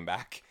 They never came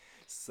back.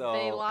 So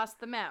they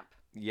lost the map.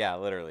 Yeah,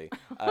 literally.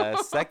 A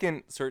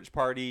second search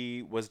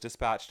party was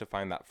dispatched to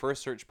find that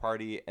first search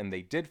party, and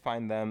they did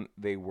find them.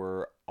 They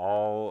were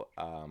all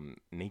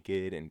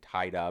naked and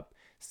tied up.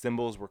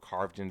 Symbols were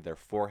carved into their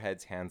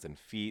foreheads, hands, and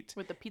feet.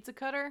 With the pizza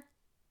cutter?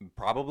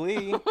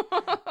 Probably.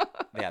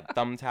 They had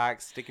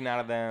thumbtacks sticking out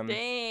of them.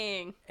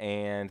 Dang.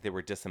 And they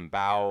were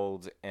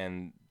disemboweled,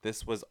 and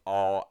this was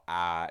all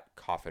at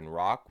Coffin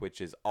Rock,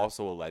 which is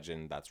also a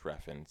legend that's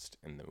referenced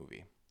in the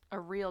movie. A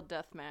real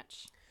death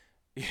match.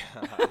 Yeah.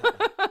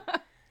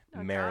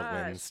 Oh,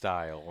 Maryland gosh.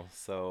 style.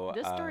 So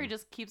this story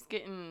just keeps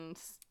getting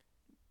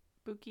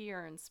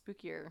spookier and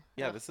spookier.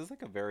 Yeah, Ugh. this is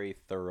like a very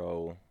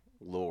thorough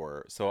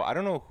lore. So I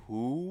don't know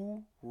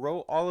who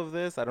wrote all of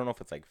this. I don't know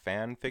if it's like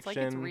fan fiction. It's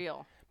like it's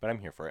real. But I'm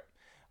here for it.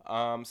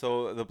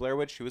 So the Blair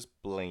Witch, she was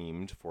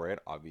blamed for it,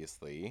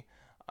 obviously.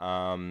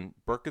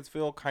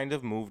 Burkittsville kind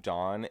of moved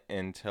on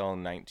until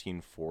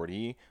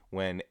 1940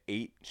 when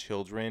 8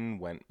 children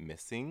went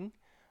missing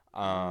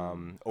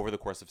over the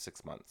course of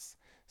 6 months.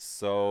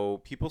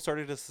 So people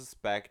started to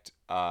suspect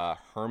a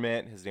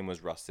hermit. His name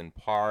was Rustin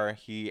Parr.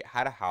 He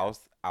had a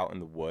house out in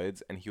the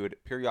woods, and he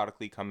would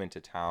periodically come into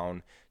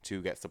town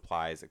to get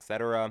supplies,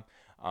 etc.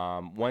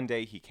 One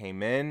day he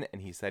came in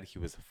and he said he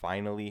was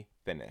finally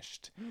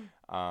finished.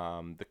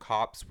 The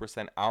cops were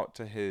sent out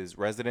to his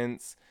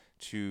residence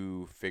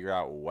to figure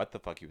out what the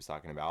fuck he was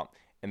talking about,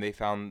 and they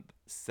found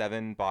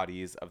 7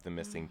 bodies of the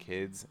missing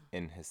kids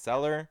in his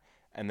cellar,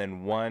 and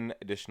then 1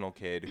 additional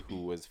kid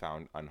who was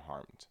found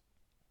unharmed.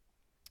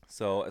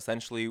 So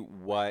essentially,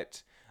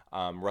 what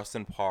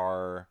Rustin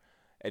Parr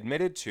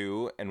admitted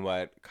to, and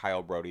what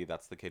Kyle Brody,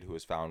 that's the kid who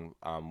was found,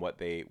 what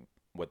they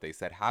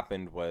said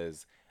happened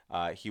was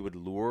he would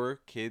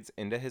lure kids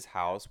into his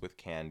house with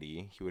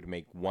candy. He would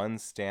make one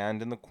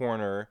stand in the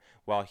corner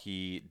while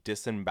he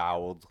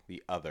disemboweled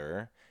the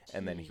other,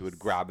 and then he would Jeez.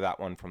 grab that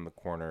one from the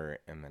corner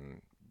and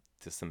then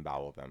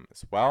disembowel them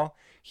as well.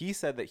 He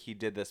said that he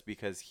did this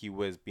because he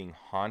was being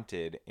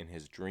haunted in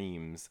his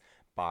dreams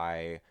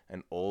by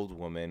an old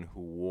woman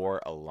who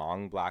wore a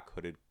long black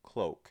hooded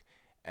cloak,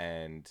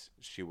 and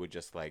she would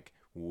just like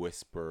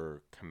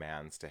whisper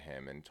commands to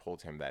him and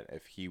told him that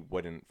if he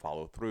wouldn't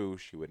follow through,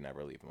 she would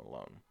never leave him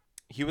alone.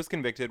 He was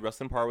convicted,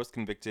 Rustin Parr was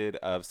convicted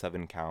of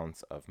 7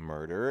 counts of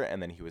murder,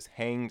 and then he was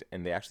hanged,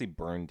 and they actually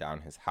burned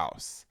down his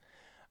house.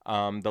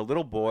 The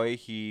little boy,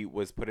 he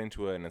was put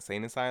into an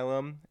insane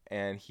asylum,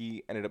 and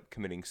he ended up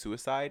committing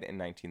suicide in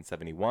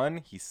 1971.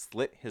 He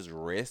slit his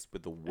wrist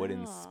with a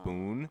wooden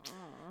spoon.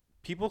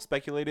 People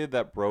speculated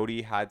that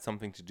Brody had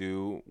something to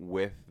do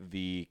with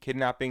the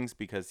kidnappings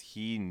because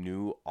he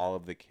knew all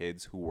of the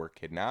kids who were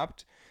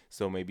kidnapped.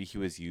 So maybe he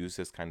was used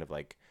as kind of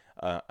like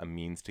a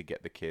means to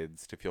get the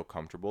kids to feel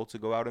comfortable to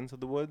go out into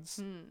the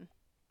woods.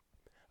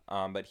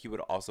 But he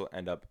would also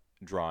end up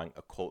drawing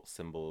occult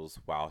symbols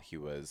while he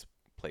was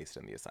placed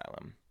in the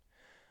asylum.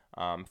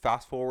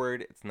 Fast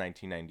forward, it's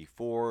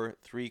 1994.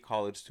 3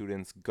 college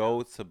students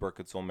go to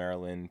Burkittsville,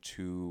 Maryland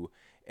to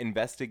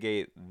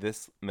investigate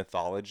this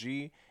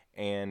mythology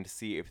and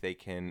see if they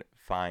can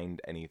find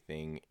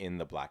anything in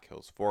the Black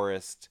Hills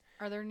Forest.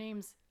 Are their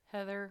names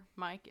Heather,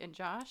 Mike, and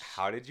Josh?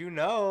 How did you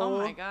know? Oh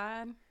my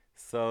God.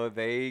 So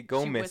they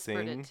go She missing.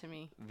 whispered it to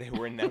me. They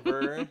were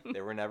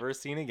never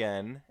seen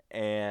again,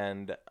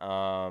 and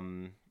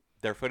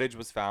their footage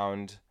was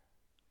found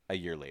a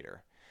year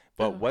later.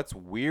 But what's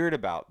weird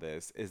about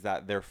this is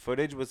that their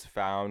footage was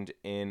found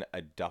in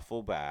a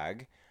duffel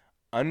bag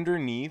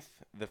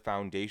underneath the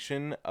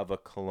foundation of a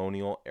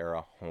colonial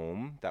era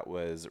home that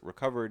was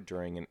recovered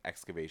during an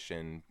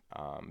excavation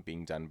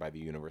being done by the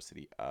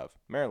University of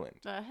Maryland.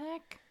 The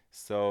heck?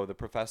 So the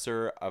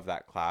professor of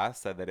that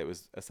class said that it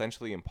was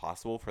essentially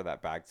impossible for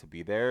that bag to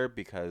be there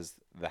because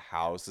the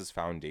house's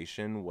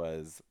foundation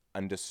was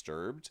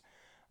undisturbed.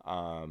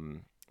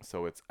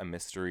 So it's a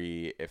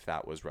mystery if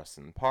that was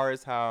Rustin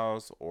Parr's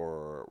house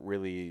or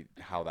really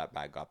how that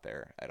bag got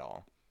there at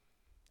all.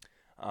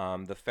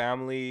 The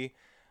family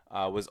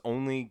was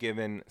only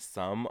given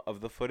some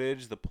of the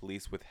footage. The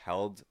police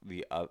withheld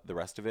the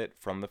rest of it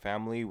from the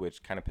family,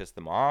 which kind of pissed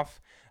them off.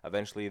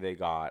 Eventually, they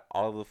got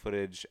all of the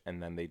footage,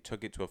 and then they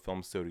took it to a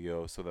film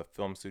studio so the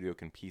film studio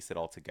can piece it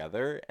all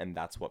together, and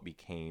that's what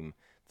became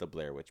the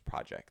Blair Witch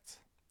Project.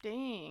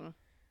 Dang.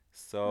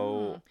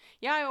 So...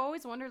 Yeah, I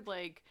always wondered,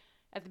 like,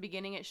 at the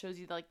beginning it shows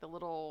you, like, the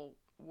little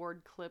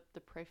word clip, the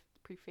preface,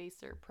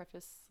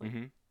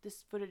 like,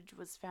 this footage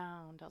was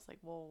found. I was like,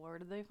 well, where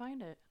did they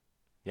find it?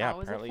 Yeah, how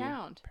was it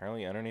found?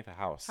 Apparently underneath a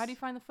house. How do you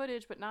find the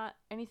footage but not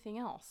anything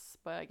else?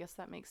 But I guess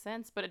that makes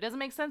sense. But it doesn't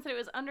make sense that it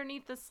was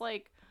underneath this,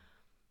 like,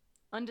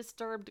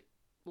 undisturbed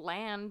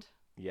land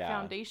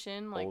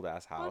foundation. Like, old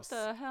ass house. What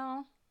the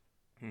hell?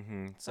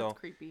 So that's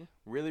creepy.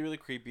 Really, really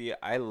creepy.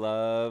 I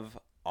love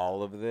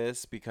all of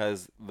this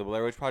because the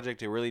Blair Witch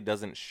Project, it really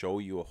doesn't show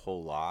you a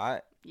whole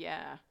lot.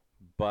 Yeah.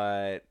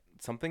 But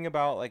something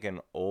about like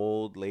an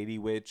old lady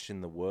witch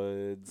in the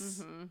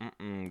woods.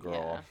 Girl.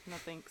 Yeah, no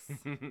thanks.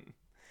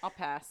 I'll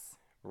pass.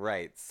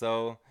 Right.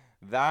 So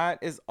that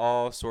is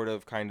all sort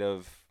of kind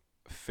of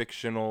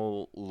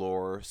fictional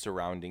lore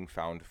surrounding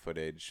found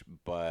footage,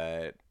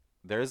 but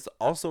there's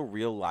also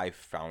real life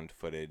found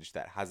footage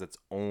that has its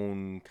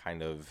own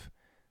kind of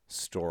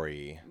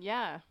story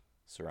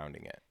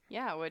surrounding it.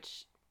 Yeah,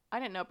 which I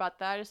didn't know about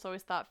that. I just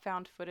always thought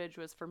found footage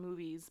was for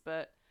movies,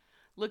 but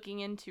looking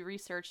into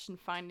research and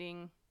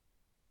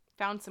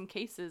found some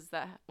cases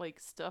that like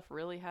stuff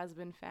really has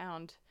been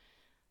found.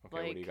 Okay,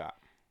 like, what do you got?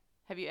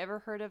 Have you ever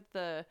heard of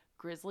the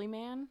Grizzly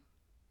Man?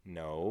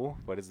 No.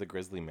 What is the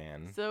Grizzly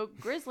Man? So,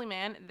 Grizzly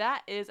Man,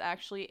 that is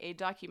actually a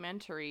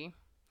documentary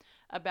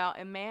about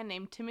a man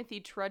named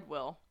Timothy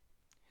Treadwell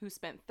who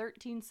spent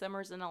 13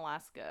 summers in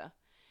Alaska.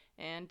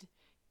 And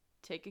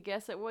take a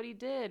guess at what he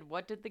did.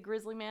 What did the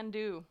Grizzly Man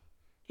do?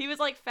 He was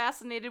like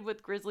fascinated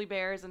with grizzly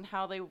bears and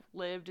how they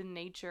lived in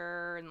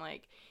nature, and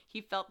like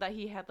he felt that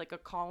he had like a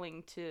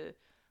calling to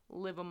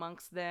live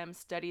amongst them,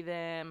 study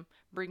them,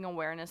 bring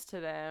awareness to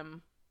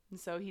them. And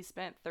so he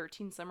spent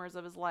 13 summers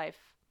of his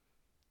life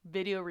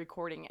video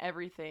recording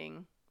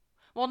everything.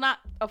 Well, not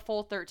a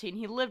full 13.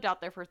 He lived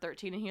out there for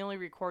 13, and he only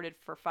recorded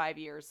for 5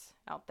 years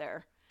out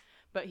there.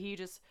 But he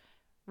just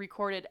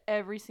recorded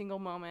every single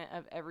moment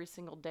of every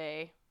single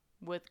day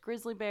with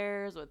grizzly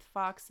bears, with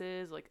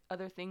foxes, like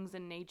other things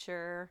in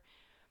nature.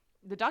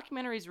 The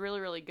documentary is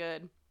really, really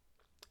good.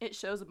 It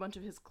shows a bunch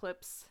of his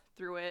clips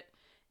through it,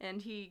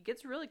 and he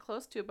gets really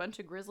close to a bunch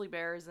of grizzly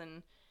bears,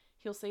 and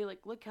he'll say,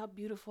 like, look how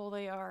beautiful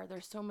they are.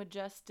 They're so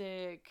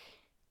majestic.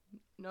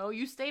 No,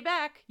 you stay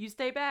back. You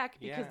stay back.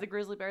 Because the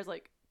grizzly bear's,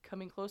 like,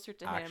 coming closer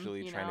to him.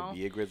 Actually trying to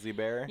be a grizzly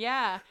bear?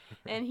 Yeah.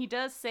 And he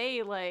does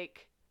say,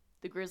 like,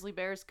 the grizzly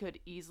bears could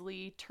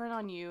easily turn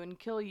on you and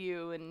kill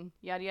you and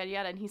yada yada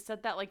yada. And he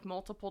said that like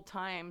multiple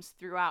times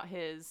throughout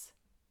his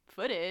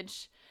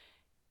footage,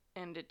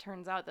 and it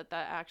turns out that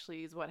that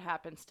actually is what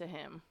happens to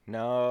him.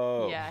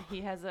 No. Yeah,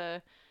 he has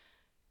a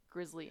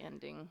grisly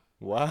ending.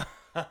 What?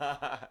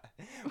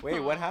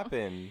 Wait, what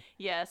happened?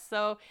 Yeah,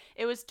 so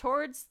it was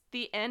towards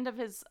the end of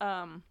his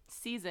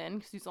season,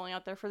 because he's only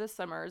out there for the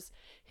summers.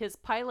 His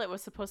pilot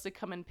was supposed to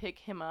come and pick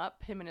him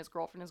up, him and his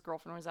girlfriend. His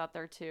girlfriend was out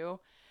there too.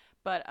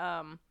 But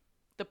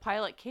the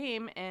pilot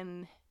came,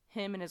 and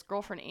him and his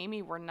girlfriend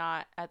Amy were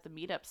not at the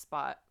meetup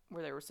spot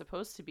where they were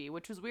supposed to be,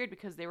 which was weird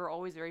because they were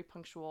always very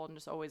punctual and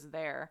just always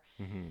there.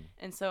 Mm-hmm.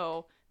 And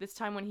so this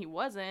time when he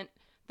wasn't,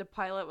 the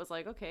pilot was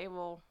like, okay,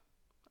 well,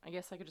 I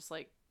guess I could just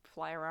like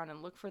fly around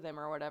and look for them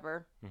or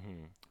whatever.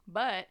 Mm-hmm.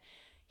 But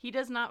he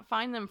does not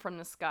find them from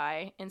the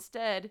sky.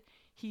 Instead,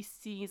 he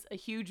sees a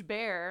huge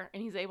bear,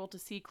 and he's able to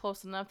see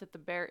close enough that the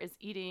bear is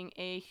eating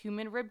a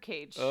human rib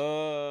cage.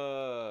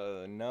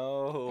 Oh,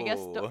 no. I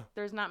guess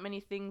there's not many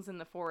things in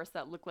the forest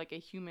that look like a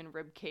human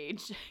rib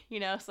cage,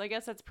 so I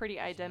guess that's pretty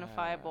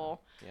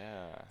identifiable.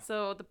 Yeah.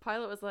 So the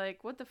pilot was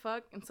like, what the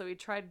fuck? And so he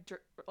tried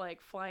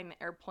like flying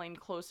the airplane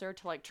closer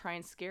to like try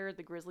and scare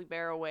the grizzly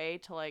bear away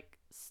to like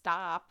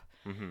stop.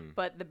 Mm-hmm.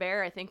 But the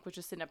bear, I think, was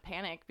just in a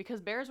panic because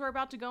bears were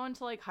about to go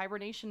into like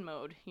hibernation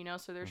mode,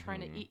 so they're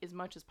trying to eat as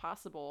much as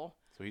possible.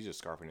 So he's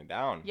just scarfing it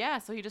down. Yeah,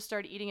 so he just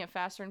started eating it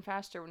faster and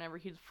faster whenever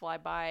he'd fly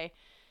by.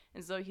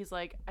 And so he's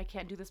like, I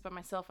can't do this by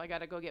myself. I got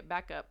to go get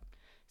backup.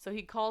 So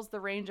he calls the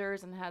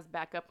rangers and has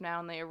backup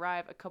now, and they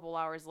arrive a couple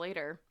hours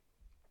later,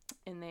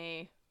 and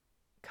they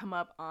come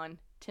up on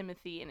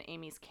Timothy and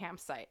Amy's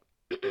campsite.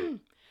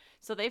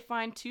 So they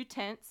find 2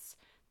 tents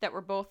that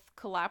were both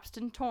collapsed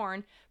and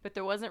torn, but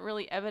there wasn't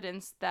really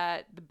evidence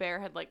that the bear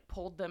had like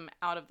pulled them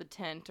out of the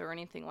tent or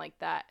anything like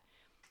that.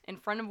 In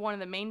front of one of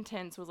the main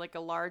tents was like a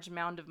large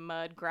mound of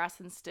mud,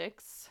 grass, and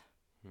sticks.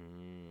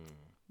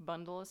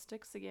 Bundle of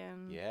sticks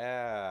again.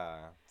 Yeah.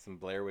 Some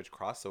Blair Witch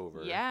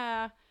crossover.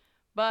 Yeah.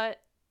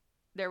 But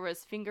there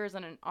was fingers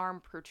and an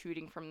arm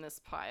protruding from this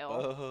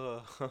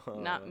pile.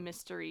 Not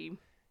mystery.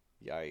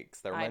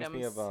 Yikes. That reminds me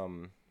items. of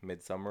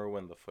Midsummer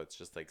when the foot's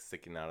just like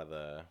sticking out of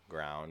the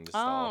ground.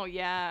 Just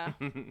Yeah.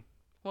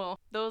 Well,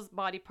 those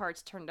body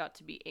parts turned out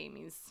to be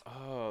Amy's.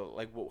 Oh,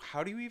 like, well,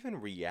 how do you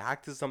even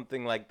react to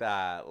something like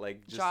that?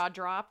 Like, just... Jaw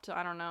dropped?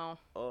 I don't know.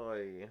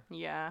 Oy.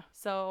 Yeah.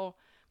 So,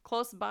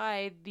 close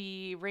by,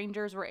 the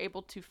rangers were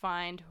able to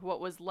find what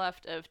was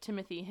left of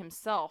Timothy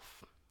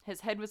himself.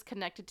 His head was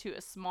connected to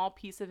a small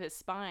piece of his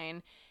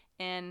spine,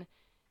 and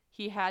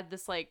he had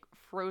this, like,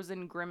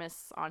 frozen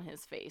grimace on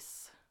his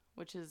face,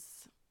 which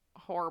is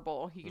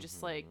horrible. You could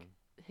just, like,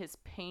 his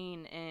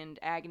pain and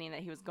agony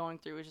that he was going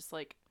through was just,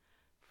 like,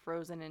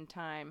 frozen in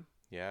time.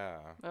 Yeah.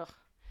 Ugh.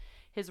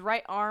 His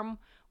right arm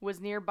was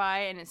nearby,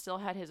 and it still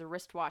had his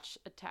wristwatch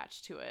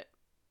attached to it.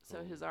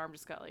 So his arm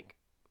just got like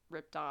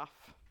ripped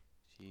off.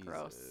 Jesus.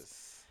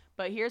 Gross.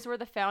 But here's where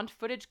the found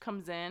footage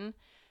comes in.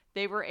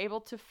 They were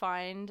able to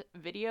find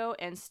video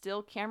and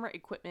still camera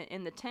equipment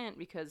in the tent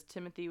because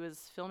Timothy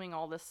was filming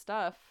all this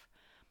stuff.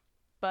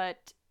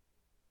 But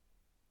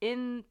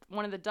in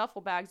one of the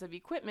duffel bags of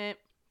equipment,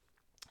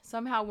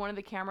 somehow one of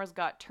the cameras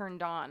got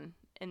turned on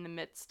in the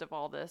midst of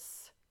all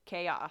this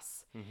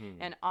chaos,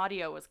 and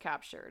audio was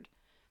captured.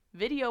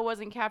 Video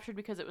wasn't captured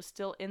because it was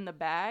still in the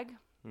bag,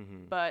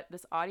 but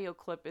this audio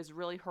clip is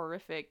really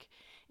horrific,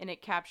 and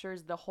it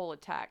captures the whole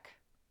attack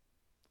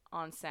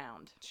on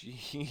sound.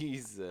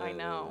 Jesus. I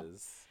know.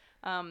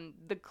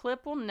 The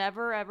clip will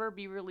never ever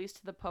be released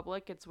to the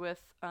public. It's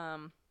with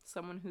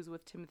someone who's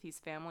with Timothy's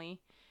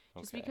family,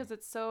 just because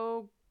it's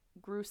so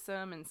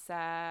gruesome and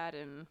sad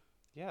and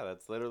yeah,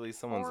 that's literally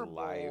someone's horrible.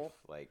 life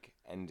like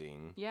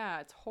ending. Yeah,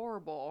 it's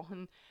horrible.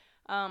 And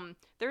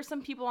there's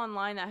some people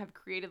online that have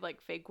created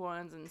like fake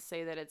ones and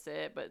say that it's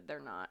it, but they're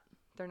not.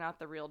 They're not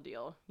the real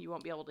deal. You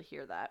won't be able to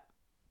hear that.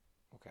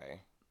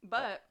 Okay.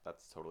 But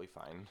that's totally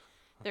fine.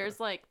 There's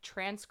like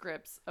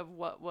transcripts of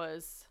what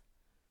was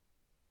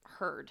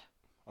heard.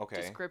 Okay.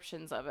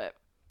 Descriptions of it.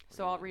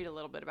 So I'll read a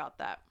little bit about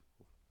that.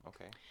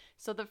 Okay.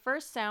 So the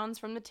first sounds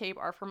from the tape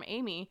are from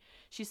Amy.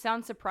 She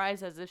sounds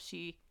surprised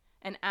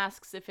and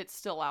asks if it's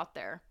still out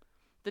there.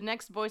 The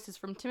next voice is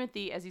from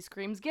Timothy as he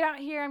screams, "Get out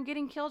here, I'm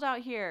getting killed out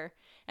here."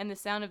 And the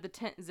sound of the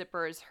tent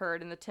zipper is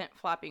heard and the tent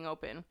flapping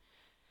open.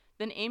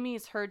 Then Amy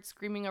is heard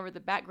screaming over the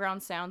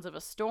background sounds of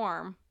a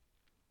storm,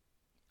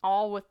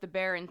 all with the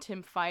bear and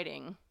Tim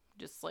fighting,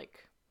 just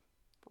like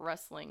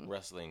wrestling.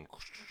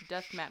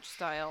 Deathmatch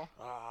style.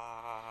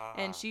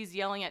 And she's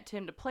yelling at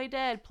Tim to play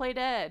dead, play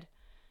dead.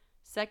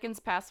 Seconds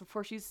pass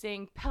before she's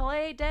saying,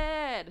 "Play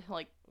dead,"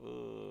 like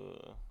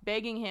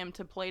begging him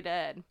to play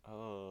dead.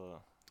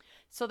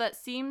 So that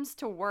seems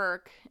to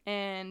work,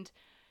 and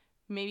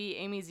maybe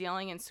Amy's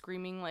yelling and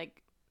screaming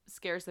like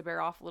scares the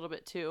bear off a little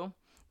bit too.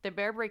 The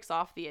bear breaks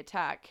off the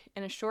attack,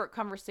 and a short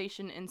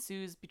conversation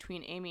ensues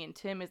between Amy and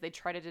Tim as they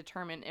try to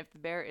determine if the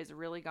bear is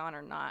really gone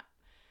or not.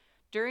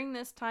 During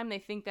this time, they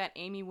think that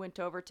Amy went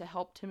over to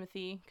help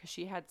Timothy because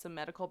she had some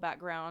medical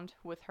background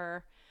with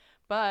her.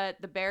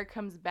 But the bear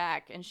comes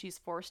back and she's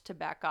forced to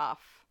back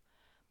off.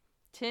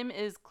 Tim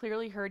is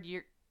clearly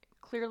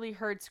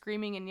heard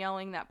screaming and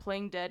yelling that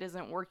playing dead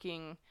isn't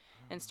working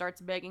and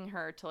starts begging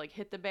her to like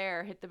hit the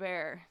bear, hit the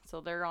bear.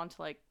 So they're on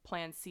to like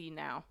plan C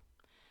now.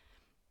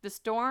 The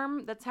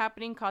storm that's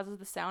happening causes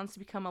the sounds to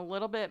become a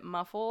little bit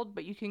muffled,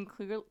 but you can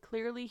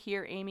clearly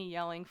hear Amy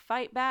yelling,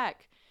 "Fight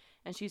back!"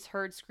 And she's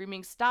heard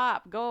screaming,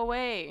 "Stop! Go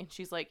away!" And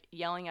she's like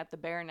yelling at the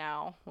bear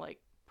now, like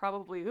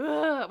probably,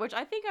 ugh, which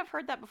I think I've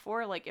heard that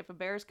before. Like if a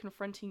bear is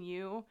confronting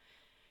you,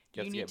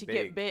 You you have to need get to big.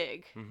 get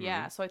big. Mm-hmm.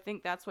 Yeah, so I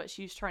think that's what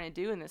she's trying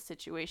to do in this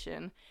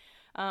situation.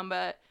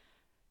 But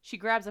she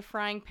grabs a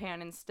frying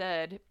pan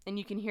instead, and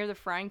you can hear the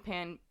frying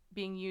pan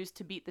being used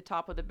to beat the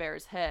top of the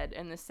bear's head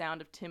and the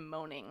sound of Tim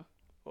moaning.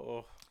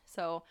 Oh.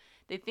 So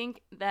they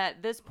think that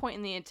at this point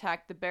in the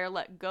attack, the bear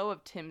let go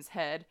of Tim's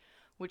head,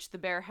 which the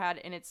bear had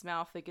in its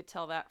mouth. They could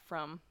tell that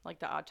from like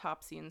the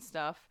autopsy and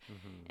stuff.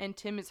 Mm-hmm. And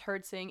Tim is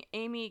heard saying,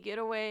 "Amy, get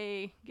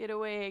away,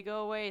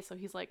 go away." So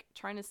he's like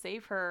trying to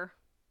save her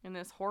in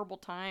this horrible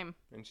time.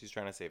 And she's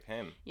trying to save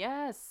him.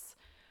 Yes.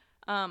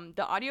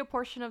 The audio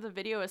portion of the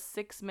video is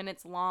 6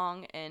 minutes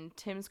long, and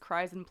Tim's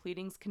cries and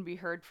pleadings can be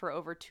heard for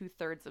over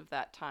 2/3 of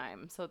that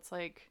time. So it's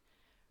like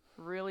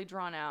really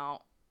drawn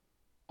out,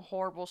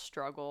 horrible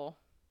struggle,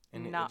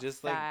 And it not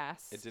just like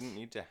fast. it didn't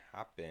need to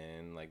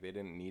happen. Like they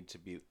didn't need to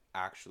be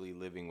actually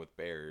living with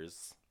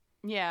bears.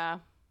 Yeah,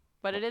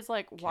 but it is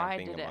like, why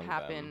Camping did it among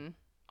happen them.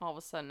 all of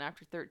a sudden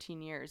after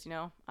 13 years? You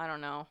know, I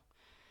don't know.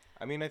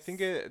 I mean, I think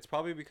it's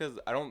probably because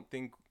I don't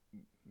think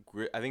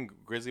I think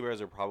grizzly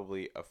bears are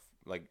probably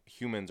like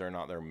humans are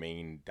not their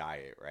main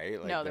diet, right?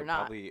 Like No, they're they're not.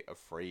 probably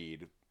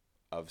afraid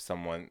of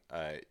someone,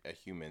 a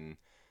human.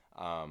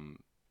 Um,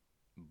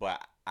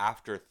 but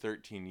after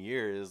 13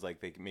 years, like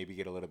they maybe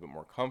get a little bit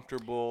more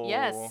comfortable.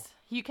 Yes,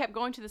 he kept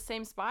going to the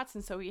same spots,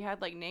 and so he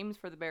had like names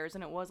for the bears,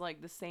 and it was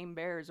like the same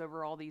bears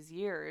over all these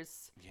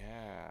years.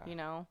 Yeah. You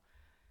know,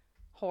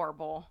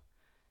 horrible.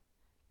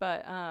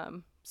 But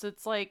so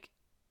it's like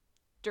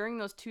during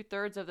those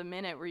 2/3 of the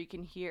minute where you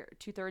can hear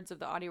 2/3 of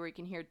the audio where you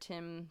can hear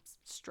Tim's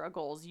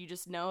struggles, you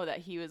just know that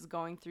he was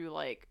going through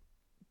like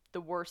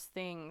the worst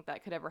thing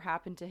that could ever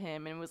happen to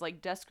him, and was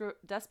like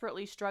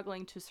desperately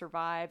struggling to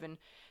survive and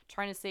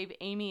trying to save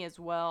Amy as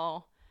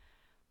well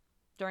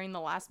during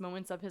the last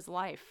moments of his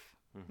life.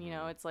 You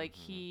know, Mhm. it's like Mhm.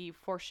 he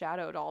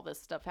foreshadowed all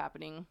this stuff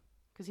happening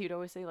because he would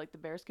always say like the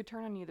bears could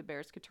turn on you, the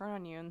bears could turn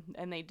on you,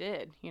 and they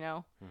did, you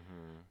know.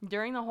 Mhm.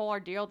 During the whole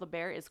ordeal, the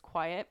bear is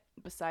quiet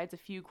besides a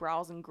few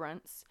growls and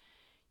grunts.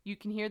 You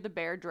can hear the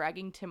bear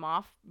dragging Tim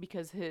off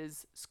because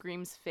his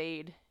screams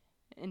fade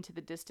into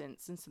the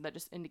distance, and so that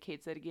just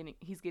indicates that again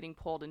he's getting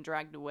pulled and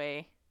dragged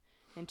away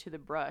into the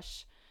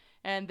brush.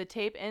 And the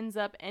tape ends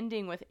up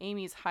ending with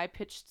Amy's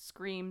high-pitched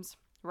screams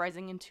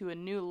rising into a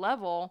new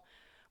level,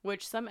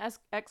 which some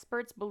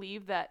experts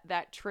believe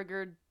that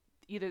triggered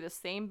either the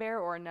same bear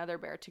or another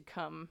bear to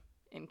come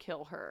and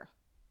kill her.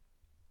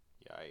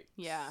 Yikes.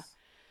 Yeah.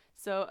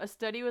 So a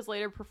study was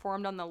later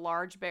performed on the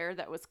large bear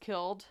that was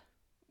killed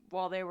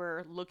while they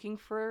were looking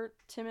for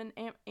Tim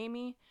and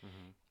Amy.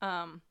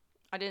 Mhm.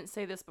 I didn't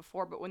say this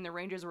before, but when the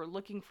rangers were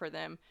looking for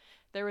them,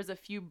 there was a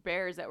few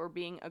bears that were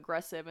being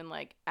aggressive and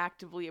like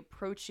actively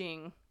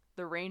approaching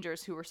the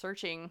rangers who were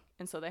searching,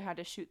 and so they had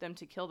to shoot them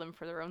to kill them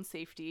for their own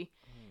safety.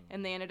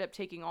 And they ended up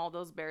taking all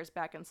those bears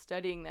back and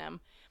studying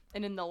them.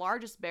 And in the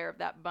largest bear of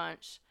that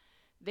bunch,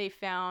 they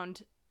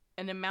found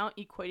an amount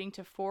equating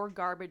to 4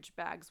 garbage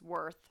bags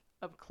worth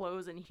of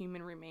clothes and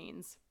human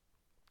remains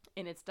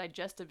in its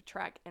digestive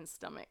tract and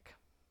stomach.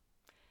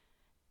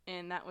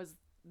 And that was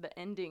the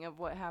ending of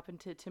what happened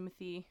to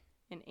Timothy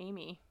and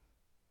Amy.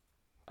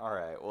 All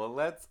right. Well,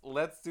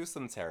 let's do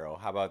some tarot.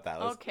 How about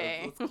that?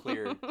 Okay. Let's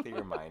clear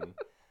your mind.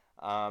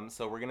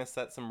 So we're gonna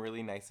set some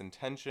really nice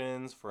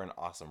intentions for an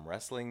awesome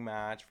wrestling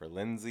match for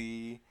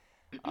Lindsay.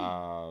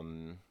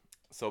 Um,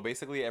 so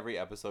basically, every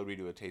episode we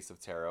do a taste of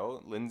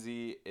tarot.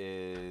 Lindsay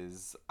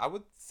is, I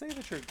would say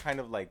that you're kind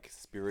of like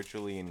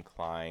spiritually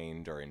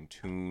inclined or in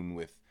tune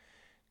with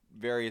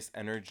various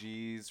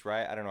energies,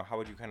 right? I don't know. How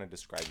would you kind of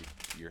describe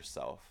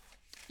yourself?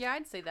 Yeah,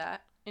 I'd say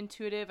that.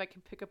 Intuitive, I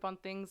can pick up on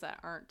things that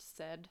aren't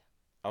said.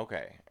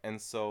 Okay,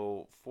 and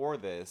so for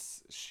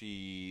this,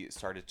 she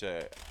started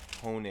to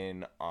hone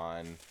in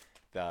on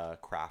the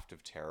craft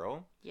of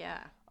tarot.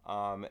 Yeah.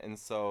 And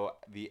so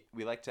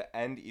we like to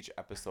end each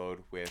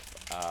episode with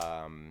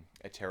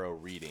a tarot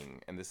reading,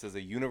 and this is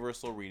a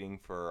universal reading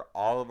for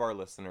all of our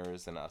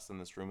listeners and us in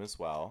this room as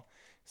well.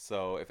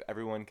 So if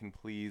everyone can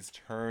please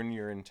turn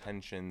your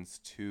intentions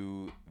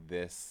to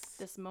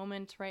This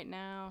moment right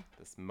now.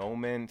 this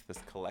moment,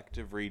 this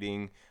collective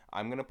reading.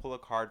 I'm gonna pull a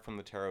card from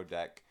the tarot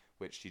deck,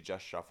 which she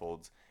just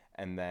shuffled,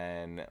 and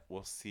then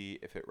we'll see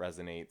if it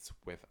resonates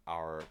with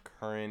our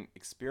current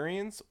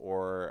experience,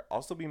 or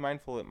also be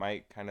mindful it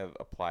might kind of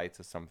apply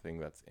to something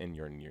that's in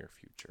your near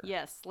future.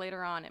 Yes,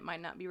 later on. It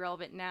might not be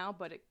relevant now,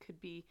 but it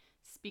could be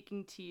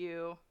speaking to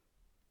you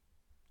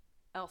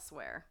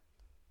elsewhere.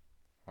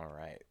 All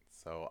right.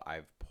 So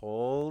I've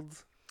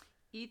pulled.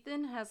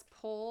 Ethan has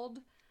pulled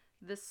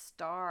the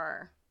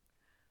star,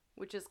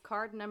 which is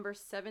card number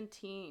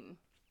 17.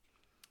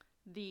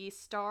 The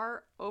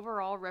star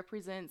overall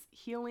represents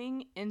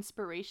healing,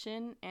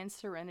 inspiration, and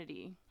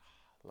serenity.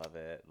 Love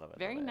it. Love it.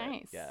 Very love it.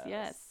 nice.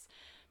 Yes.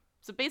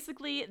 So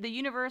basically, the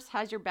universe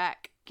has your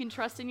back. You can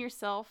trust in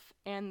yourself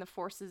and the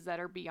forces that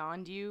are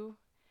beyond you,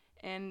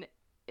 and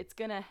it's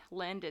going to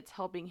lend its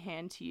helping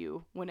hand to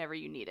you whenever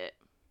you need it.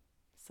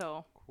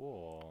 So,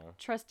 Cool.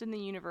 trust in the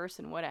universe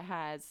and what it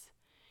has.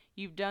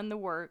 You've done the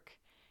work,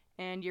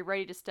 and you're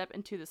ready to step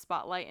into the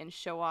spotlight and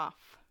show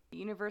off. The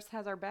universe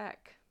has our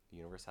back. The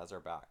universe has our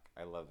back.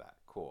 I love that.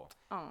 Cool.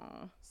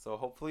 Oh, So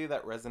hopefully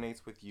that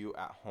resonates with you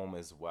at home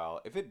as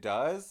well. If it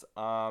does,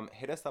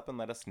 hit us up and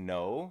let us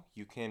know.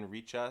 You can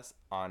reach us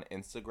on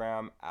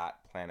Instagram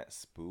at Planet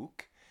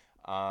Spook.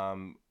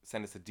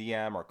 Send us a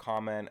DM or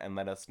comment and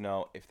let us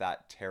know if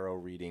that tarot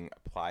reading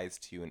applies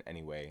to you in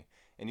any way.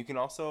 And you can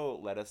also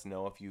let us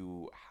know if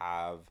you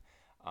have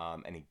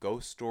any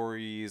ghost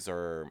stories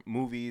or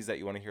movies that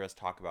you want to hear us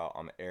talk about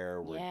on the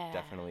air. We're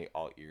definitely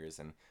all ears,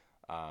 and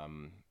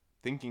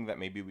thinking that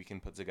maybe we can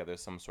put together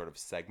some sort of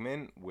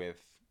segment with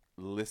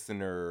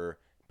listener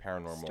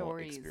paranormal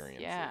Stories,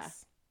 experiences. yeah.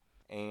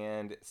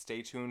 And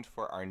stay tuned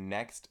for our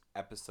next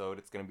episode.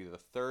 It's going to be the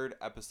third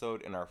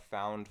episode in our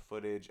found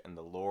footage and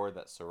the lore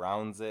that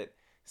surrounds it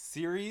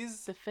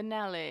series. the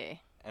finale.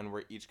 And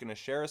we're each going to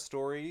share a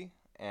story,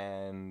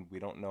 and we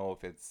don't know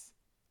if it's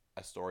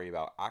a story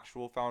about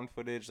actual found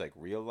footage, like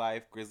real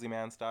life Grizzly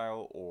Man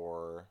style,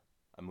 or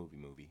a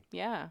movie.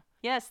 Yeah.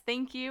 Yes,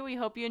 thank you. We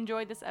hope you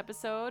enjoyed this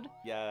episode.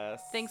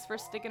 Yes. Thanks for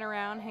sticking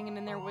around, hanging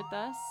in there with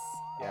us.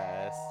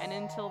 Yes. And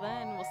until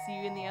then, we'll see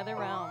you in the other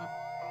realm.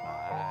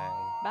 Bye.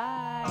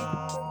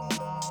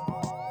 Bye.